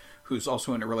 aliens, who's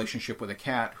also in a relationship with a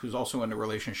cat, who's also in a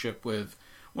relationship with,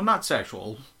 well, not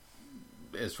sexual,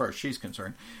 as far as she's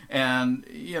concerned, and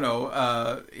in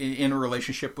a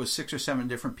relationship with 6 or 7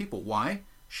 different people. Why?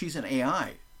 She's an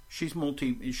AI. She's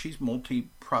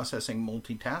multi-processing,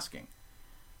 multitasking.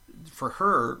 For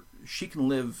her, she can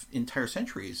live entire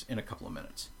centuries in a couple of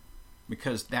minutes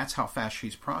because that's how fast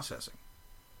she's processing.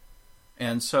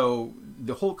 And so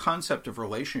the whole concept of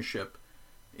relationship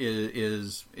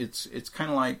is kind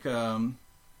of like,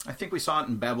 I think we saw it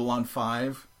in Babylon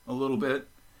 5 a little bit,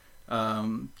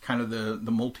 kind of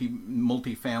the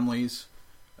multi families.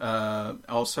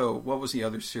 Also, what was the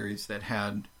other series that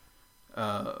had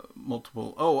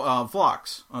multiple?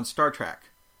 Vlox on Star Trek.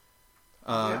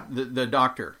 The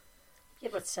Doctor. He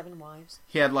had, 7 wives?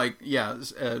 He had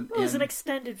it was an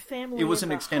extended family. It was in an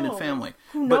the extended home. family.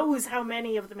 Who knows how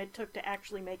many of them it took to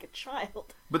actually make a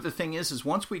child? But the thing is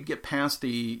once we get past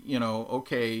the,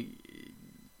 okay,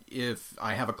 if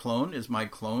I have a clone, is my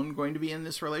clone going to be in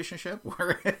this relationship?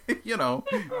 Where, That could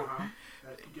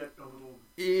get a little...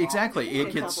 Exactly.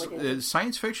 It gets complicated.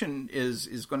 science fiction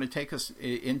is going to take us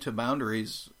into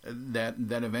boundaries that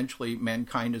eventually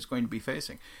mankind is going to be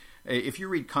facing. If you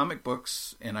read comic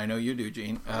books, and I know you do,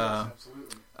 Gene,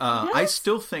 absolutely. I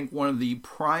still think one of the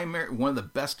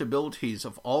best abilities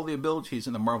of all the abilities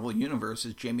in the Marvel Universe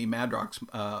is Jamie Madrox's,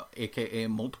 aka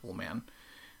Multiple Man,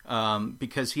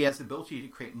 because he has the ability to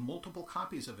create multiple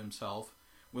copies of himself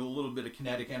with a little bit of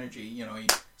kinetic energy. He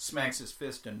smacks his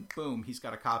fist and boom, he's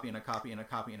got a copy and a copy and a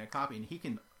copy and a copy, and he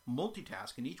can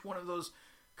multitask, and each one of those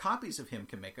copies of him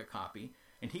can make a copy.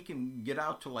 And he can get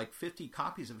out to 50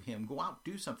 copies of him, go out,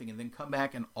 do something, and then come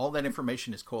back, and all that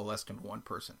information is coalesced into one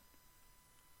person.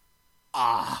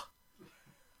 Ah!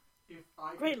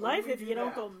 Great life if you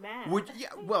don't go mad. But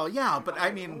I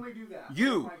mean, only do that.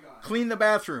 you Oh my God. clean the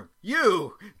bathroom.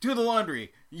 You do the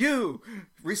laundry. You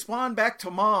respond back to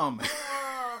mom.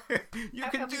 You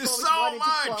can do so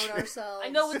much. I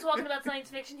know we're talking about science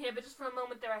fiction here, but just for a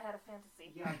moment there I had a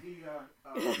fantasy. Yeah,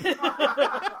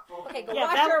 Okay, go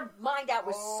wash your mind out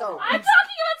with soap. I'm talking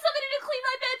about somebody to clean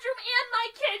my bedroom and my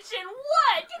kitchen.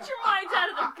 What? Get your minds out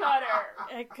of the gutter.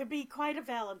 It could be quite a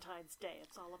Valentine's Day.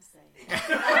 That's all I'm saying.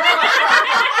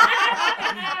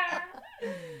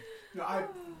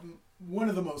 One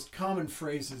of the most common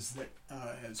phrases that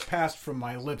has passed from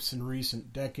my lips in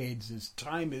recent decades is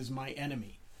 "time is my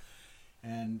enemy,"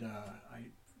 and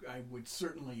I would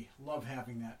certainly love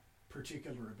having that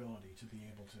particular ability to be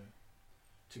able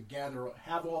to gather,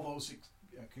 have all those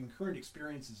concurrent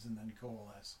experiences, and then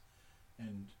coalesce,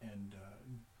 and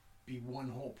be one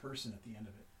whole person at the end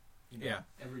of it.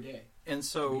 Every day. And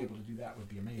so, to be able to do that would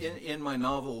be amazing. In my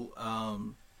novel,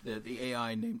 the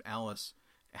AI named Alice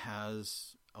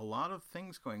has a lot of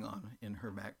things going on in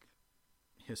her back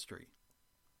history.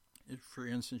 For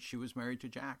instance, she was married to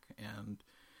Jack, and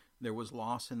there was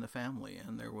loss in the family,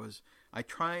 and there was...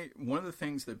 one of the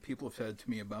things that people have said to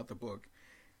me about the book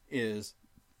is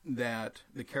that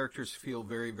the characters feel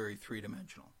very, very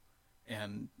three-dimensional.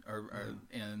 And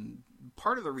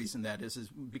part of the reason that is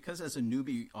because as a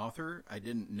newbie author, I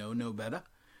didn't know no better.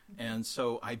 And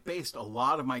so I based a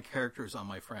lot of my characters on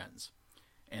my friends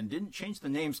and didn't change the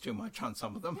names too much on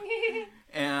some of them.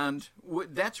 And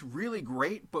that's really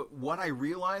great. But what I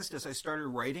realized as I started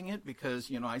writing it, because,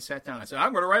 I sat down and I said,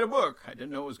 I'm going to write a book. I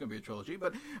didn't know it was going to be a trilogy,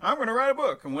 but I'm going to write a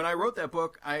book. And when I wrote that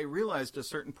book, I realized at a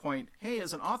certain point, hey,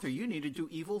 as an author, you need to do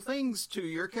evil things to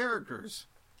your characters.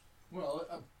 Well,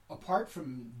 apart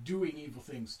from doing evil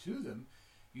things to them,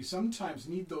 you sometimes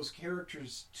need those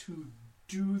characters to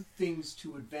do things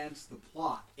to advance the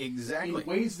plot. Exactly. In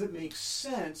ways that make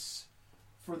sense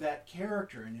for that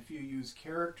character. And if you use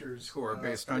characters who are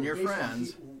based on your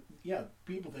friends,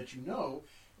 people that you know,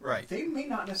 right, they may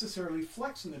not necessarily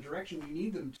flex in the direction you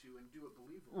need them to and do it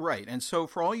believable. Right. And so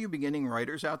for all you beginning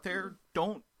writers out there,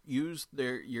 don't use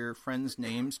your friends'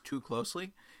 names too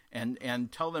closely, and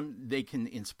tell them they can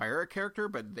inspire a character,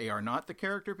 but they are not the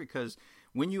character, because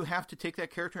when you have to take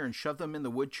that character and shove them in the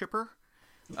wood chipper,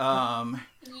 they're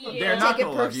not going to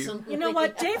love you. You know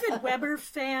what? David Weber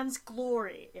fans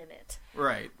glory in it.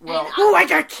 Right. Well, I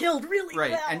got killed really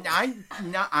right. well. And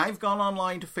I've gone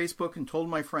online to Facebook and told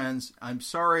my friends, I'm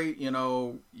sorry,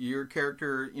 your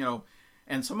character,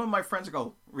 and some of my friends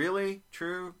go, really?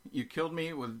 True? You killed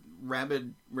me with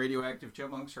rabid radioactive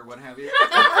chipmunks or what have you?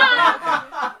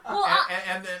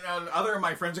 and then other of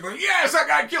my friends are going, yes, I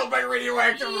got killed by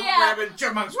radioactive rabid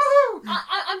chipmunks. Woohoo!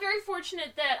 I'm very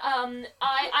fortunate that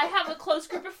I have a close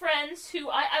group of friends who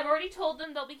I've already told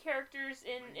them they'll be characters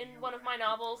in one of my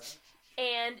novels,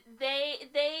 and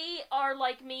they are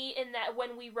like me in that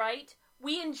when we write,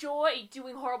 we enjoy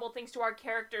doing horrible things to our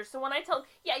characters. So when I tell them,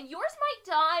 yours might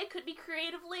die, could be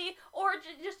creatively, or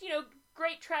just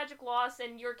great tragic loss,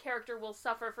 and your character will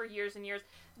suffer for years and years,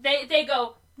 they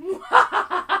go, But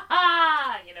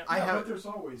there's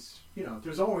always,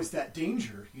 there's that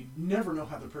danger. You never know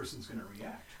how the person's going to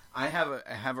react. I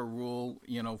have a rule,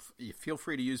 you feel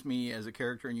free to use me as a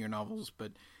character in your novels,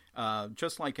 but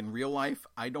just like in real life,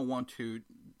 I don't want to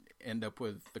end up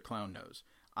with the clown nose.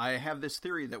 I have this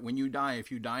theory that when you die, if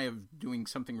you die of doing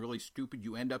something really stupid,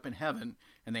 you end up in heaven,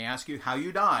 and they ask you how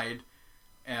you died.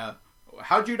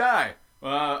 How'd you die?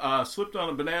 Slipped on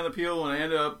a banana peel and I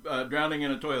ended up drowning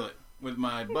in a toilet with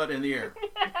my butt in the air.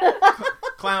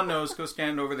 Clown nose, go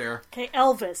stand over there. Okay,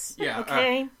 Elvis. Yeah.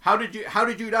 Okay. How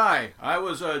did you die? I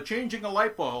was changing a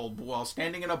light bulb while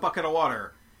standing in a bucket of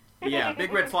water. Yeah,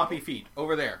 big red floppy feet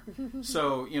over there.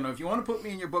 So, if you want to put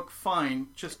me in your book, fine.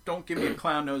 Just don't give me a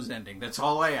clown nose ending. That's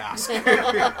all I ask.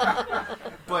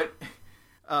 But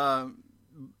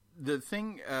the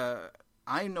thing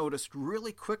I noticed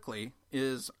really quickly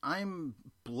is I'm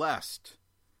blessed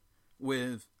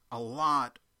with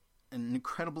an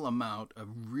incredible amount of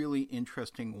really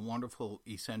interesting, wonderful,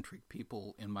 eccentric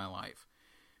people in my life.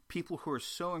 People who are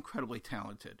so incredibly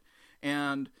talented.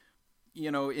 And,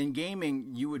 in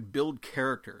gaming, you would build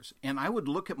characters. And I would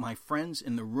look at my friends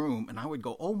in the room and I would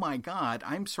go, oh my God,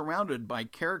 I'm surrounded by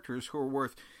characters who are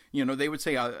worth, they would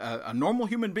say a normal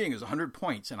human being is 100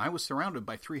 points. And I was surrounded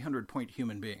by 300-point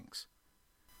human beings.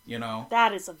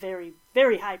 That is a very,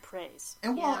 very high praise.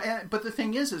 And but the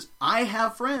thing is I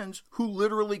have friends who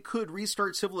literally could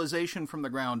restart civilization from the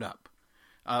ground up.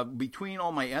 Between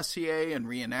all my SCA and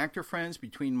reenactor friends,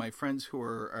 between my friends who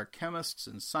are chemists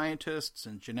and scientists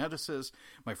and geneticists,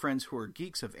 my friends who are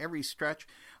geeks of every stretch,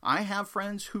 I have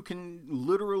friends who can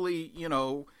literally,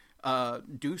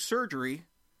 do surgery,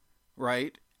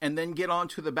 right, and then get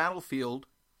onto the battlefield,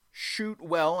 shoot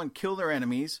well and kill their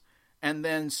enemies, and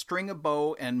then string a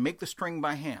bow and make the string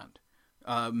by hand,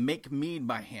 make mead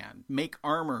by hand, make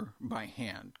armor by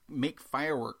hand, make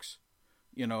fireworks,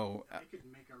 I could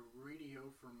make a radio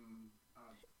from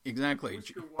exactly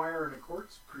twisted wire and a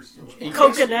quartz crystal.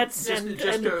 Coconuts and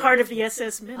part of the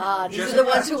SS Minnow. These are the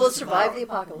ones who will survive the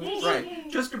apocalypse. Right.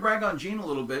 Just to brag on Gene a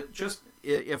little bit,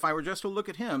 if I were just to look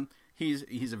at him,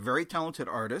 he's a very talented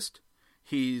artist.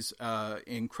 He's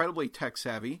incredibly tech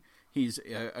savvy. He's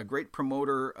a great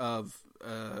promoter of,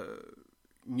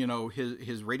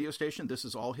 his radio station. This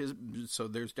is all his. So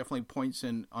there's definitely points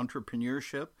in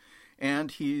entrepreneurship,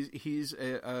 and he's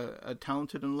a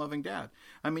talented and loving dad.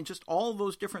 I mean, just all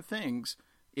those different things.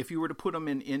 If you were to put him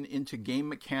into game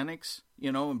mechanics,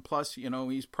 and plus,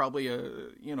 he's probably a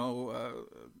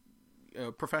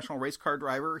professional race car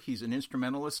driver. He's an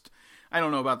instrumentalist. I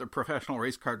don't know about the professional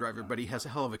race car driver, but he has a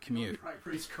hell of a commute.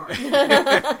 Race car.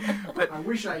 But I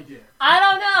wish I did. I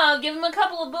don't know. Give him a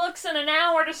couple of books and an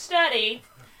hour to study.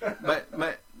 But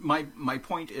my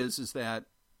point is that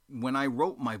when I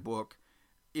wrote my book,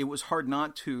 it was hard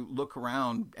not to look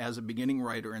around as a beginning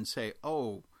writer and say,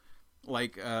 oh, I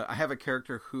have a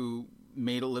character who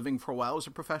made a living for a while as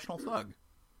a professional thug,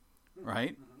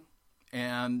 right?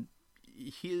 And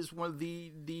he is one of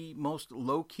the most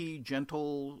low-key,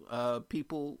 gentle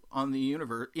people in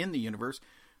the universe.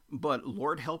 But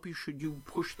Lord help you, should you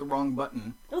push the wrong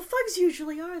button? Well, thugs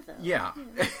usually are, though. Yeah.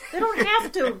 They don't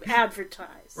have to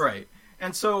advertise. Right.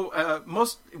 And so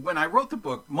when I wrote the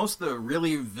book, most of the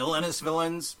really villainous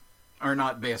villains are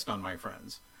not based on my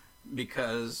friends,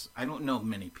 because I don't know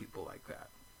many people like that.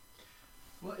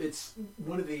 Well, it's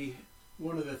one of the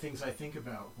things I think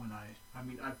about when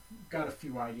I've got a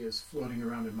few ideas floating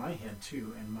around in my head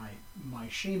too, and my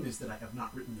shame is that I have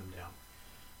not written them down.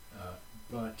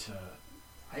 But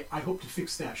I hope to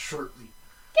fix that shortly.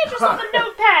 Get yourself a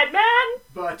notepad, man!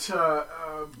 But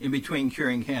in between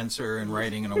curing cancer and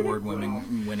writing an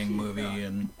award-winning movie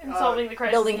and solving the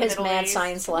crisis Building in the his Middle mad East.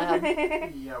 science lab.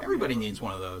 yeah, everybody needs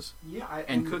one of those. Yeah,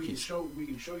 and we cookies. We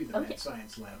can show you the mad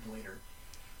science lab later.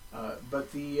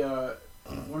 But the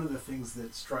one of the things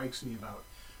that strikes me about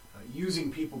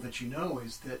using people that you know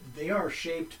is that they are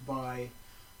shaped,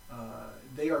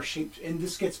 and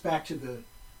this gets back to the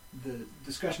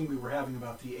discussion we were having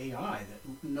about the AI that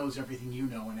knows everything you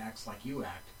know and acts like you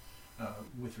act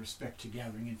with respect to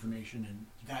gathering information, and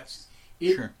that's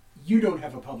it. Sure. You don't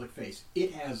have a public face.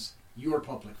 It has your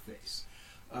public face.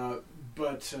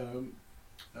 But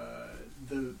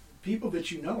the people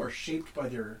that you know are shaped by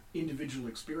their individual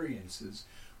experiences,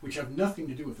 which have nothing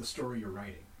to do with the story you're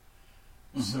writing.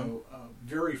 Mm-hmm. So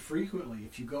very frequently,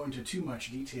 if you go into too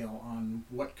much detail on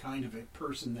what kind of a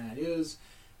person that is,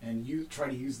 and you try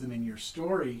to use them in your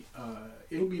story,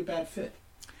 it'll be a bad fit.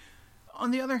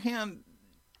 On the other hand,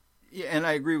 yeah, and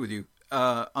I agree with you.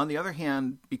 On the other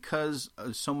hand, because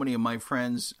so many of my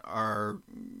friends are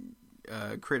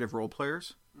creative role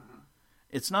players,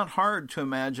 it's not hard to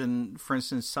imagine, for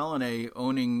instance, Selene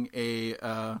owning a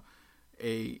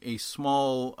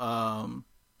small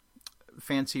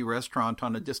fancy restaurant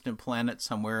on a distant planet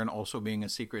somewhere and also being a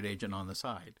secret agent on the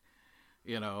side.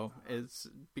 It's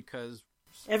because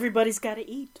everybody's got to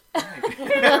eat.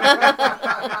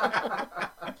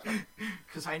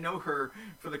 Because I know her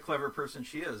for the clever person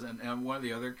she is. And one of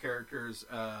the other characters,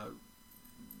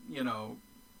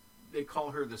 they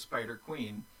call her the Spider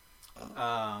Queen.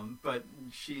 But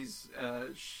she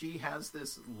has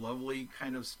this lovely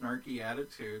kind of snarky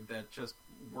attitude that just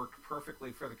worked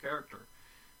perfectly for the character.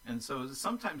 And so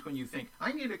sometimes when you think,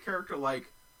 I need a character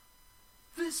like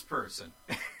this person,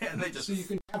 and they just... So you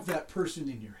can have that person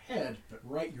in your head, but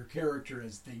write your character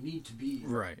as they need to be.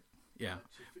 Right. Yeah.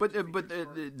 But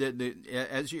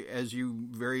as you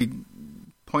very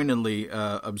pointedly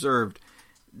observed,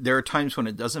 there are times when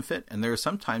it doesn't fit, and there are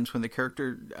some times when the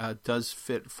character does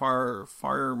fit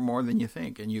far more than you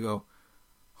think, and you go,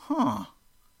 "Huh,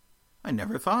 I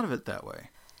never thought of it that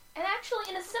way." And actually,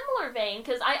 in a similar vein,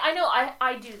 because I know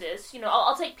I do this,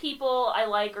 I'll take people I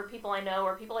like, or people I know,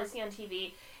 or people I see on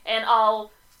TV, and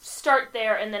I'll start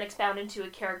there and then expound into a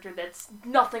character that's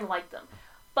nothing like them.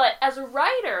 But as a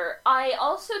writer, I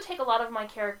also take a lot of my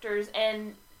characters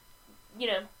and,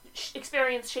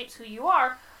 experience shapes who you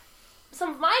are.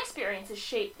 Some of my experiences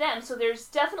shape them, so there's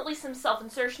definitely some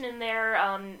self-insertion in there,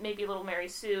 maybe a little Mary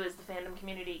Sue, as the fandom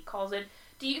community calls it.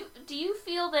 Do you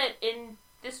feel that in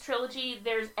this trilogy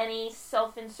there's any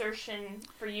self-insertion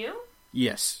for you?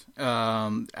 Yes.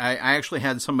 I actually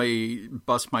had somebody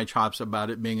bust my chops about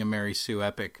it being a Mary Sue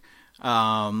epic.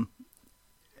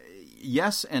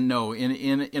 Yes and no.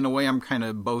 In a way, I'm kind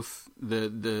of both.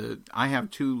 I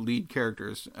have two lead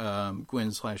characters,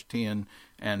 Gwen/Tien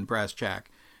and Brass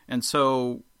Jack. And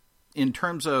so, in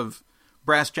terms of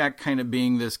Brass Jack kind of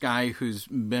being this guy who's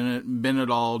been it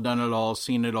all, done it all,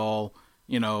 seen it all,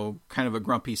 kind of a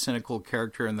grumpy, cynical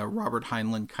character in the Robert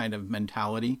Heinlein kind of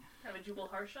mentality. Kind of a Jubal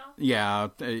Harshaw? Yeah,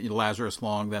 Lazarus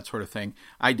Long, that sort of thing.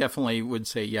 I definitely would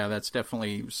say, yeah, that's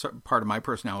definitely part of my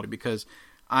personality, because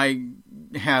I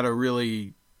had a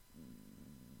really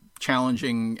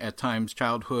challenging, at times,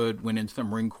 childhood, went into the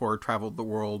Marine Corps, traveled the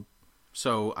world,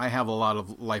 so I have a lot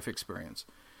of life experience.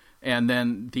 And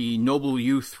then the noble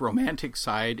youth romantic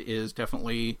side is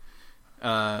definitely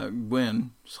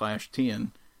Gwen/Tien.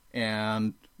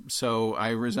 And so I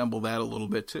resemble that a little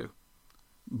bit too.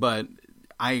 But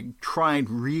I tried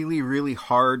really, really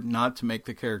hard not to make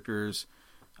the characters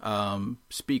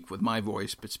speak with my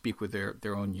voice, but speak with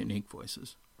their own unique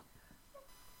voices.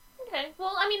 Okay.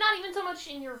 Well, I mean, not even so much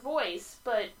in your voice,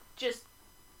 but just,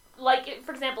 like,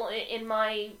 for example, in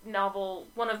my novel,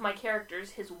 one of my characters,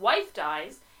 his wife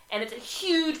dies, and it's a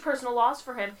huge personal loss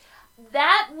for him.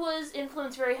 That was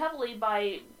influenced very heavily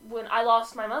by when I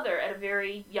lost my mother at a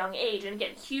very young age. And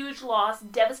again, huge loss,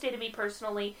 devastated me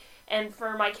personally. And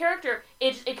for my character,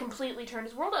 it completely turned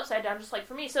his world upside down, just like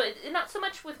for me. So not so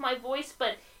much with my voice,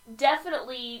 but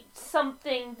definitely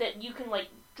something that you can,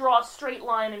 draw a straight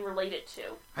line and relate it to.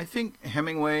 I think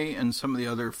Hemingway and some of the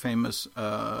other famous,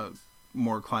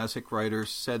 more classic writers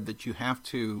said that you have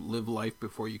to live life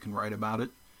before you can write about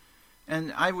it.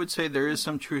 And I would say there is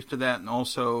some truth to that, and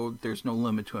also there's no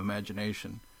limit to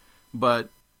imagination. But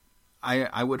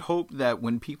I would hope that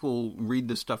when people read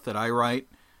the stuff that I write,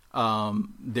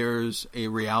 there's a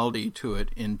reality to it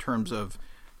in terms of,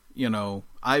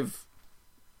 I've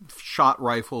shot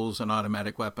rifles and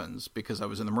automatic weapons because I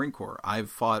was in the Marine Corps. I've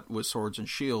fought with swords and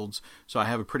shields, so I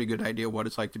have a pretty good idea what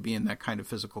it's like to be in that kind of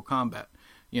physical combat.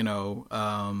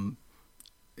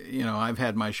 I've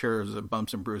had my shares of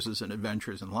bumps and bruises and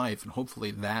adventures in life, and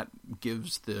hopefully that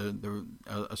gives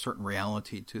a certain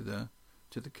reality to the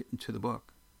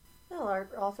book. Well,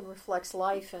 art often reflects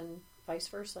life, and vice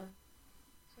versa.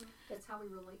 So that's how we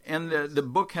relate. And the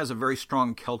book has a very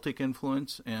strong Celtic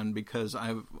influence, and because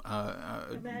I've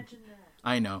Imagine that.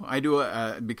 I know I do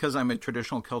because I'm a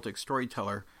traditional Celtic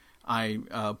storyteller. I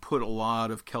put a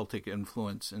lot of Celtic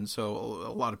influence, and so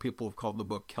a lot of people have called the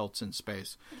book Celts in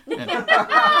Space. And,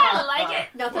 I like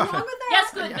it. Nothing wrong with that.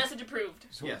 Yes, good. Message approved.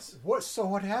 So yes.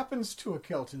 What happens to a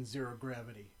Celt in zero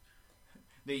gravity?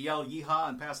 They yell yeehaw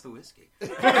and pass the whiskey.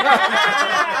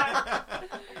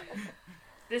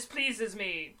 This pleases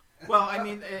me. Well, I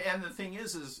mean, and the thing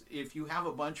is if you have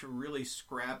a bunch of really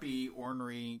scrappy,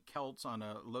 ornery Celts on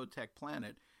a low-tech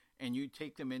planet, and you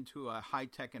take them into a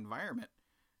high-tech environment,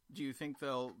 do you think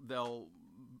they'll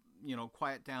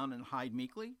quiet down and hide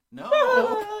meekly? No.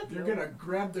 They're going to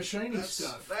grab the shiny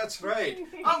stuff. That's right.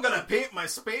 I'm going to paint my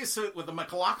spacesuit with a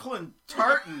McLaughlin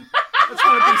tartan. It's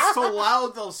going to be so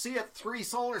loud they'll see it 3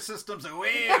 solar systems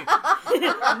away. Like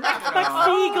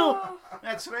Siegel.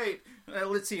 That's right.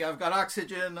 Let's see. I've got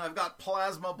oxygen. I've got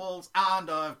plasma balls, and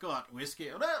I've got whiskey.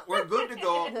 We're good to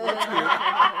go. What's good?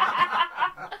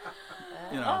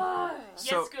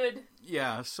 Yes, good.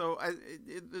 Yeah. So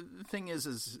the thing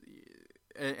is,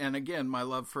 and again, my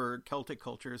love for Celtic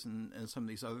cultures and some of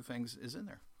these other things is in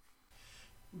there.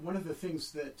 One of the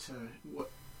things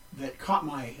that caught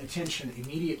my attention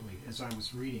immediately as I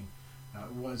was reading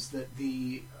was that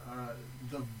the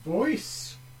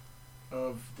voice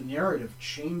of the narrative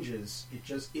changes.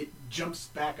 It jumps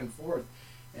back and forth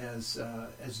as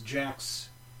Jack's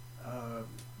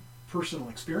personal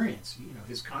experience,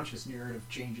 his conscious narrative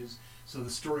changes, so the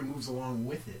story moves along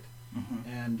with it.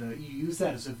 And you use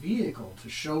that as a vehicle to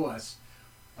show us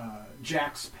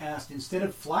Jack's past. Instead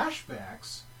of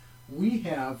flashbacks, we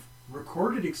have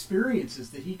recorded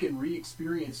experiences that he can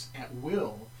re-experience at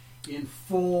will in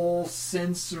full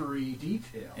sensory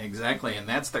detail. Exactly, and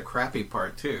that's the crappy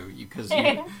part too, because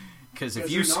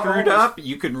if you screwed up,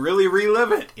 you can really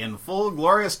relive it in full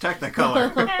glorious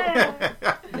Technicolor.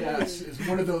 Yeah, it's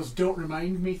one of those don't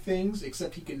remind me things,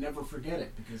 except he can never forget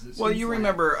it because it's. Well, you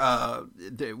remember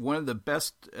one of the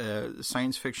best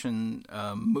science fiction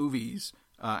movies.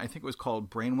 I think it was called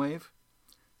Brainwave.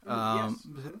 Yes,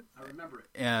 I remember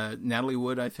it. Natalie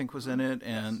Wood, I think, was in it,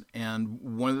 and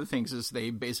one of the things is they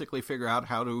basically figure out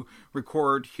how to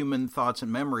record human thoughts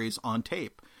and memories on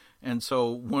tape. And so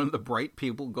one of the bright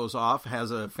people goes off,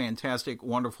 has a fantastic,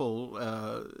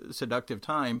 wonderful, seductive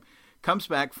time, comes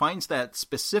back, finds that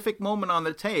specific moment on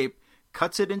the tape,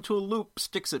 cuts it into a loop,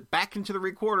 sticks it back into the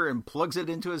recorder, and plugs it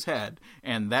into his head.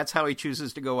 And that's how he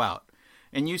chooses to go out.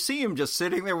 And you see him just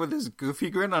sitting there with his goofy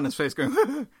grin on his face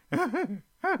going, and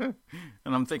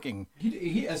I'm thinking...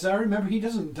 He, as I remember, he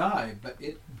doesn't die, but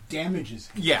it damages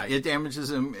him. Yeah, it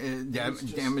damages him.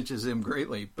 Damages him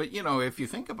greatly. But, if you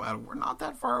think about it, we're not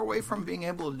that far away from being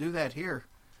able to do that here.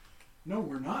 No,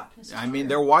 we're not. I mean,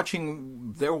 they're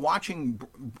watching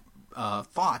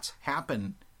thoughts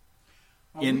happen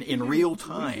in real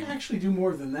time. We can actually do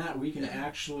more than that. We can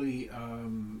actually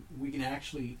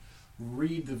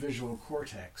read the visual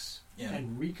cortex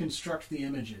and reconstruct the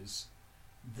images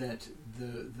that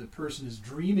the person is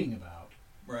dreaming about.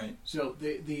 Right. So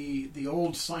the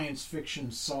old science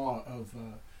fiction saw of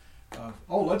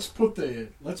let's put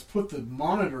the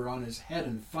monitor on his head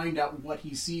and find out what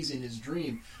he sees in his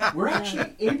dream. We're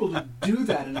actually able to do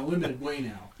that in a limited way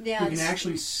now. Yeah, we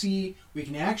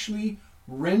can actually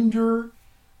render.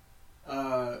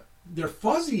 They're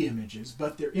fuzzy images,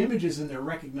 but they're images and they're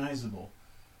recognizable.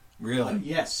 Really?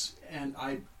 Yes, and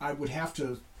I would have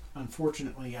to.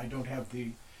 Unfortunately, I don't have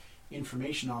the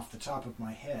information off the top of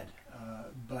my head,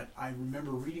 but I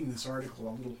remember reading this article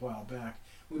a little while back.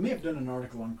 We may have done an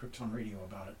article on Krypton Radio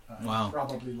about it. Wow.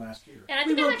 Probably last year. And I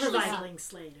think We I've will actually provide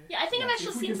links later. Yeah, I think I've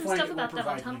actually seen some stuff about that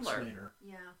on Tumblr.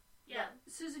 Yeah. Yeah.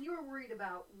 Susan, you were worried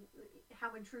about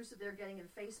how intrusive they're getting in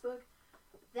Facebook.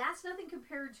 That's nothing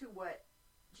compared to what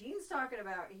Gene's talking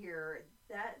about here.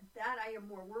 That I am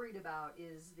more worried about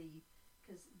is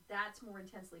because that's more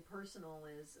intensely personal.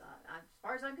 Is as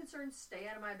far as I'm concerned, stay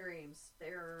out of my dreams.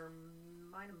 They're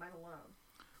mine alone.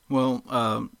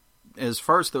 Well, as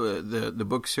far as the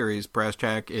book series Brass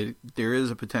Jack, there is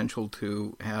a potential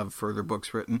to have further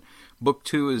books written. Book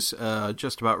 2 is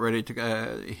just about ready to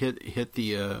hit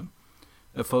the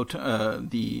photon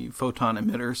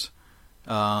emitters.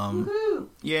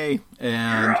 Yay!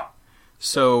 And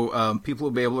so people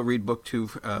will be able to read Book 2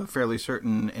 fairly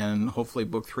certain, and hopefully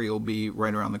Book 3 will be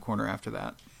right around the corner after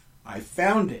that. I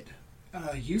found it.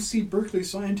 UC Berkeley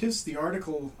scientists. The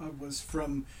article was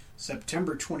from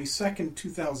September 22nd,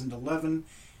 2011.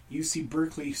 UC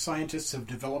Berkeley scientists have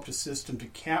developed a system to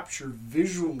capture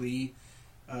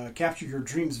your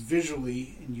dreams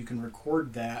visually, and you can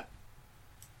record that.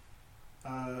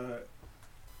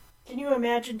 Can you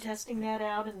imagine testing that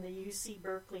out in the UC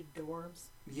Berkeley dorms?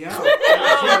 Yeah.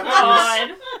 Oh,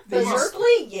 God.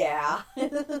 Berkeley? Yeah.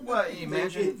 Well,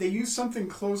 imagine they use something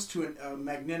close to a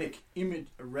magnetic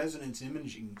resonance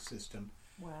imaging system.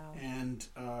 Wow. And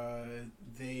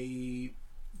the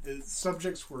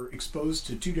subjects were exposed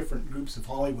to two different groups of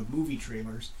Hollywood movie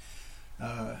trailers,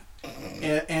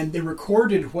 and they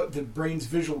recorded what the brain's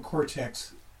visual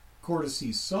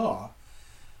cortices saw,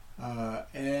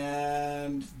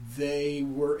 and they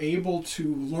were able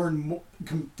to learn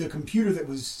the computer that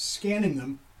was scanning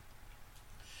them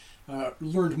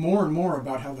learned more and more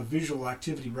about how the visual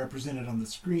activity represented on the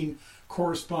screen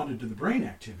corresponded to the brain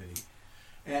activity.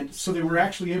 And so they were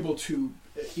actually able to,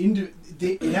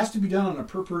 it has to be done on a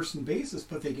per-person basis,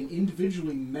 but they can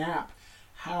individually map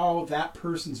how that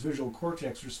person's visual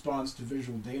cortex responds to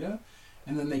visual data,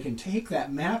 and then they can take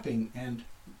that mapping and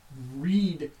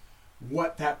read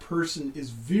what that person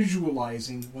is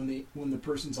visualizing when the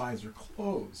person's eyes are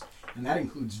closed, and that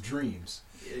includes dreams.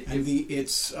 And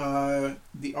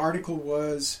the article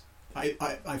was,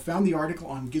 I found the article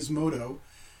on Gizmodo,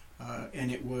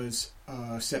 and it was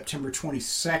September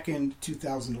 22nd,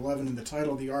 2011, and the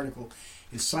title of the article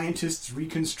is Scientists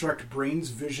Reconstruct Brain's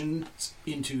Vision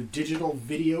into Digital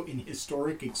Video in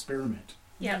Historic Experiment.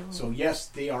 Yeah. So yes,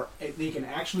 they can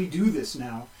actually do this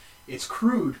now, It's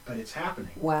crude, but it's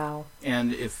happening. Wow.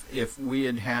 And if we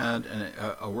had had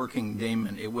a working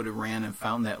daemon, it would have ran and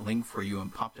found that link for you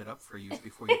and popped it up for you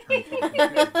before you turned to the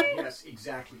computer. Yes,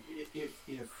 exactly.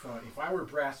 If I were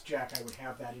Brass Jack, I would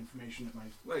have that information at my...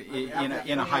 Well,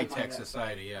 in a high-tech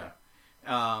society, yeah.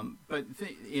 But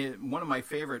one of my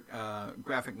favorite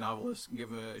graphic novelists,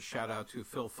 give a shout-out to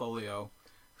Phil Folio,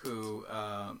 who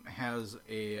has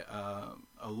a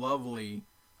lovely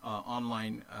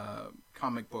online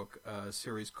comic book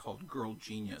series called Girl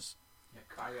Genius. Yeah,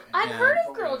 Kaya I've heard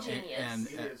of Girl Genius. And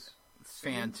it is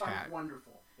fantastic.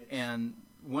 Wonderful. And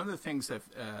one of the things that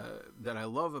I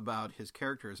love about his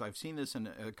characters, I've seen this in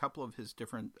a couple of his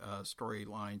different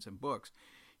storylines and books.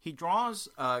 He draws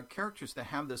characters that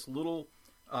have this little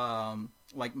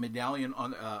like medallion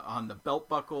on the belt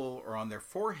buckle or on their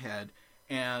forehead,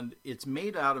 and it's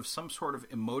made out of some sort of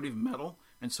emotive metal.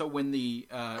 And so when the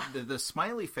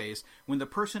smiley face, when the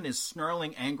person is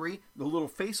snarling angry, the little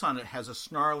face on it has a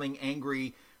snarling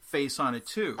angry face on it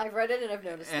too. I've read it and I've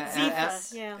noticed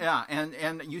that. Yeah,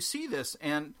 and you see this,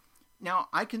 and now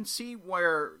I can see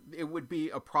where it would be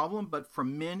a problem, but for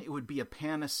men it would be a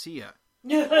panacea.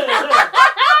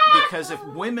 Because if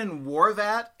women wore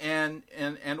that, and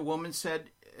a woman said,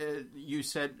 you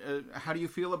said, how do you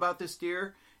feel about this,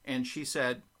 dear? And she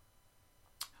said,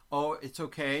 oh, it's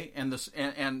okay. And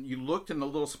you looked, and the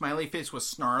little smiley face was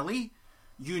snarly.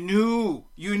 You knew.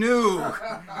 You'd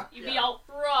be all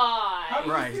right.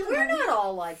 Right. We're not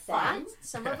all like that. Fine.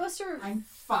 Some of us are I'm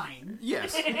fine.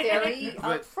 Yes. very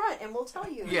upfront, and we'll tell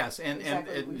you. Yes, and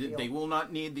exactly what we feel. they will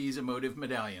not need these emotive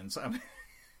medallions.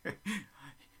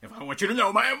 If I want you to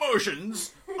know my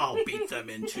emotions, I'll beat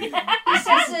them into you. This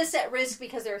is this at risk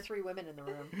because there are 3 women in the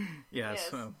room.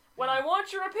 Yes. When I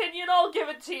want your opinion, I'll give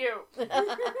it to you.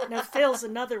 Now Phil's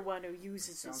another one who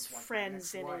uses his Sounds like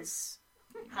friends my in ex-wife. his.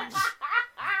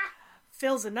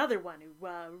 Phil's another one who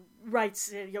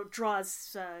writes,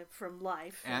 draws from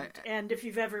life, and if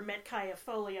you've ever met Kaya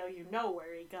Folio, you know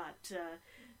where he got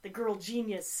the Girl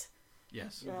Genius.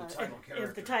 Yes.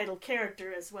 The title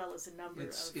character, as well as a number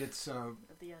It's of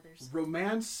the others.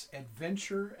 Romance,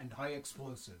 adventure, and high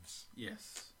explosives.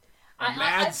 Yes.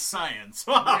 Mad science.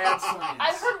 Mad science.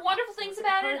 I've heard wonderful things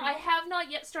about it. I have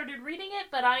not yet started reading it,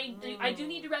 but I do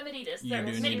need to remedy this. You do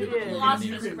Many need to people remedy who lost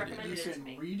it. this You have recommended it to can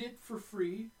me. read it for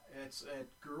free. It's at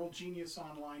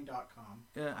girlgeniusonline.com.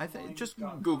 I think just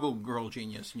Google Girl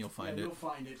Genius and you'll find it. You'll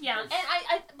find it. Yeah, and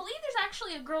I believe there's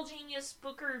actually a Girl Genius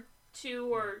book or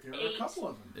 2 or There 8 are a couple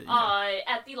of them.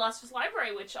 at the Illustrious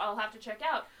Library, which I'll have to check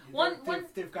out.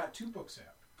 They've got 2 books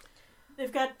out. They've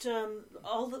got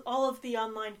all of the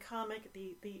online comic,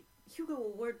 the Hugo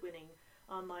Award-winning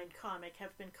online comic,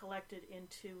 have been collected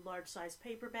into large-size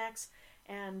paperbacks,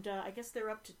 and I guess they're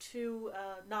up to 2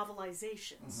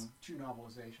 novelizations. 2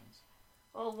 novelizations.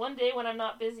 Well, one day when I'm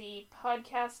not busy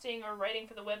podcasting or writing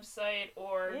for the website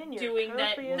or In your doing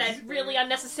that copious really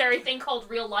unnecessary thing called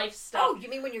real life stuff. Oh, you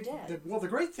mean when you're dead? The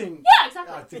great thing... Yeah,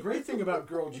 exactly. The great thing about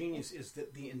Girl Genius is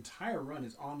that the entire run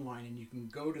is online, and you can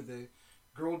go to the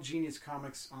Girl Genius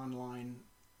Comics online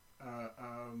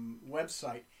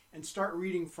website and start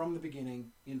reading from the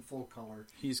beginning in full color.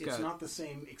 It's not the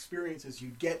same experience as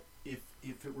you'd get if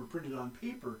it were printed on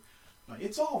paper.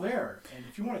 It's all there, and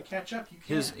if you want to catch up, you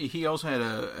can. He also had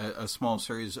a small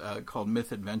series called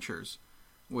Myth Adventures,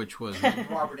 which was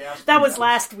Robert Aspen. That was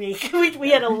last week. We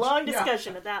had a long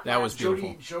discussion of that. That was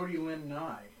beautiful. Jody Lynn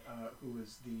Nye, who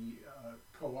is the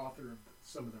co-author of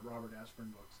some of the Robert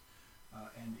Aspen books,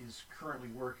 and is currently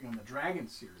working on the Dragon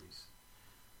series.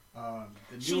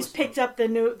 She's picked up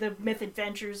the Myth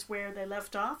Adventures where they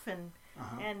left off, and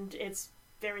it's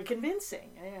very convincing.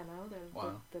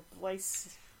 The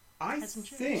voice. I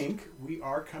think we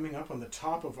are coming up on the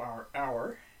top of our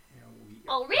hour.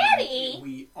 Already?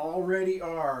 We already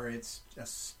are. It's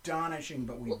astonishing,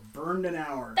 but we burned an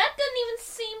hour. That doesn't even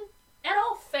seem at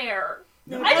all fair.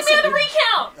 No, I demand a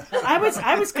recount.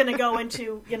 I was going to go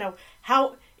into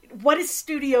what is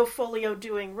Studio Folio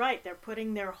doing right? They're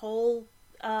putting their whole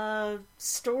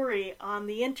story on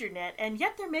the internet, and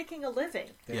yet they're making a living.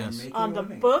 On the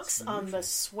books, on the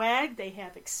swag, they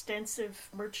have extensive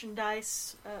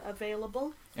merchandise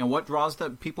available. And what draws the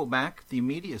people back? The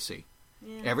immediacy.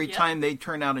 Yeah. Every time they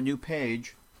turn out a new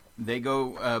page, they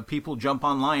go. People jump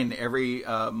online every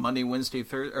Monday, Wednesday,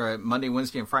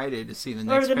 and Friday to see the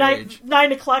next page.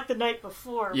 9 o'clock the night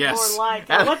before. Yes. More like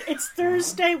it's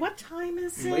Thursday. What time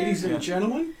is it? Ladies and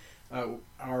gentlemen,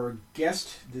 our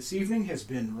guest this evening has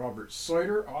been Robert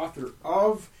Seutter, author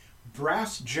of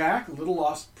Brass Jack, Little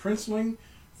Lost Princeling,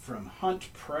 from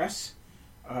Hunt Press.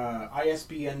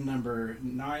 ISBN number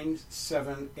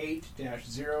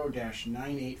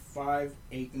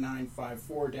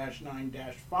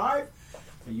 978-0-985-8954-9-5.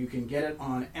 You can get it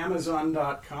on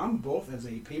Amazon.com, both as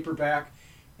a paperback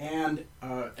and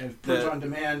as print on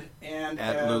demand, and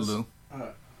at Lulu.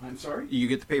 I'm sorry? You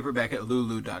get the paperback at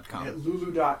Lulu.com. At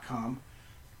Lulu.com.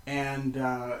 And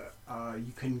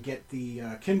you can get the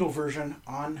Kindle version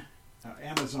on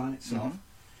Amazon itself.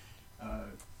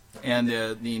 And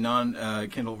the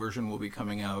non-Kindle version will be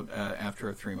coming out after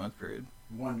a 3-month period.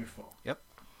 Wonderful. Yep.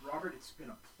 Robert, it's been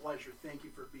a pleasure. Thank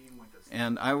you for being with us.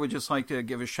 And I would just like to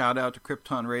give a shout out to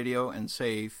Krypton Radio and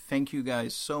say thank you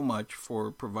guys so much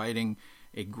for providing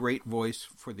a great voice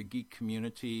for the geek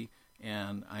community.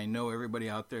 And I know everybody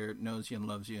out there knows you and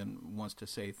loves you and wants to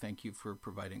say thank you for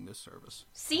providing this service.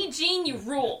 See, Gene, you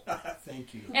rule.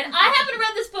 Thank you. And I haven't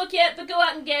read this book yet, but go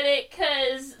out and get it,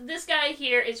 because this guy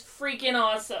here is freaking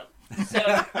awesome.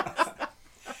 So...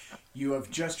 You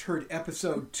have just heard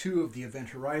episode 2 of the Event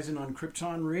Horizon on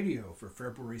Krypton Radio for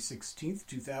February 16th,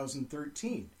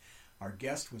 2013. Our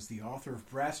guest was the author of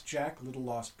Brass Jack, Little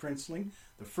Lost Princeling,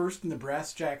 the first in the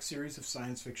Brass Jack series of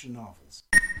science fiction novels.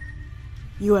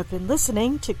 You have been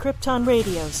listening to Krypton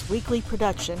Radio's weekly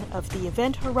production of the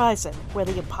Event Horizon, where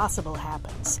the impossible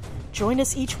happens. Join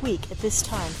us each week at this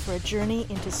time for a journey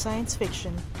into science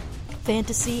fiction,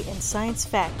 fantasy, and science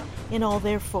fact in all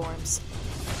their forms.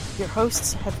 Your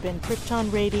hosts have been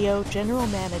Krypton Radio General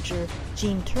Manager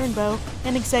Gene Turnbow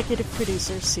and Executive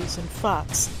Producer Susan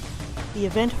Fox. The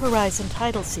Event Horizon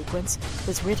title sequence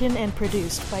was written and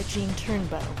produced by Gene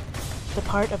Turnbow. The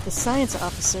part of the Science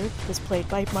Officer was played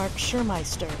by Mark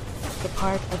Schurmeister. The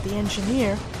part of the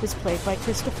Engineer was played by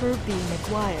Christopher B.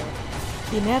 McGuire.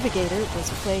 The Navigator was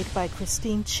played by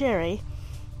Christine Cherry,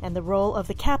 and the role of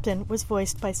the Captain was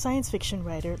voiced by science fiction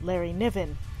writer Larry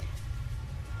Niven.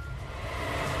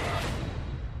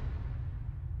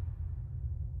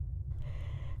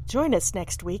 Join us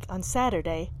next week on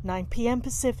Saturday, 9 p.m.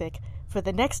 Pacific, for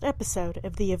the next episode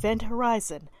of the Event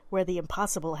Horizon, where the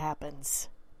impossible happens.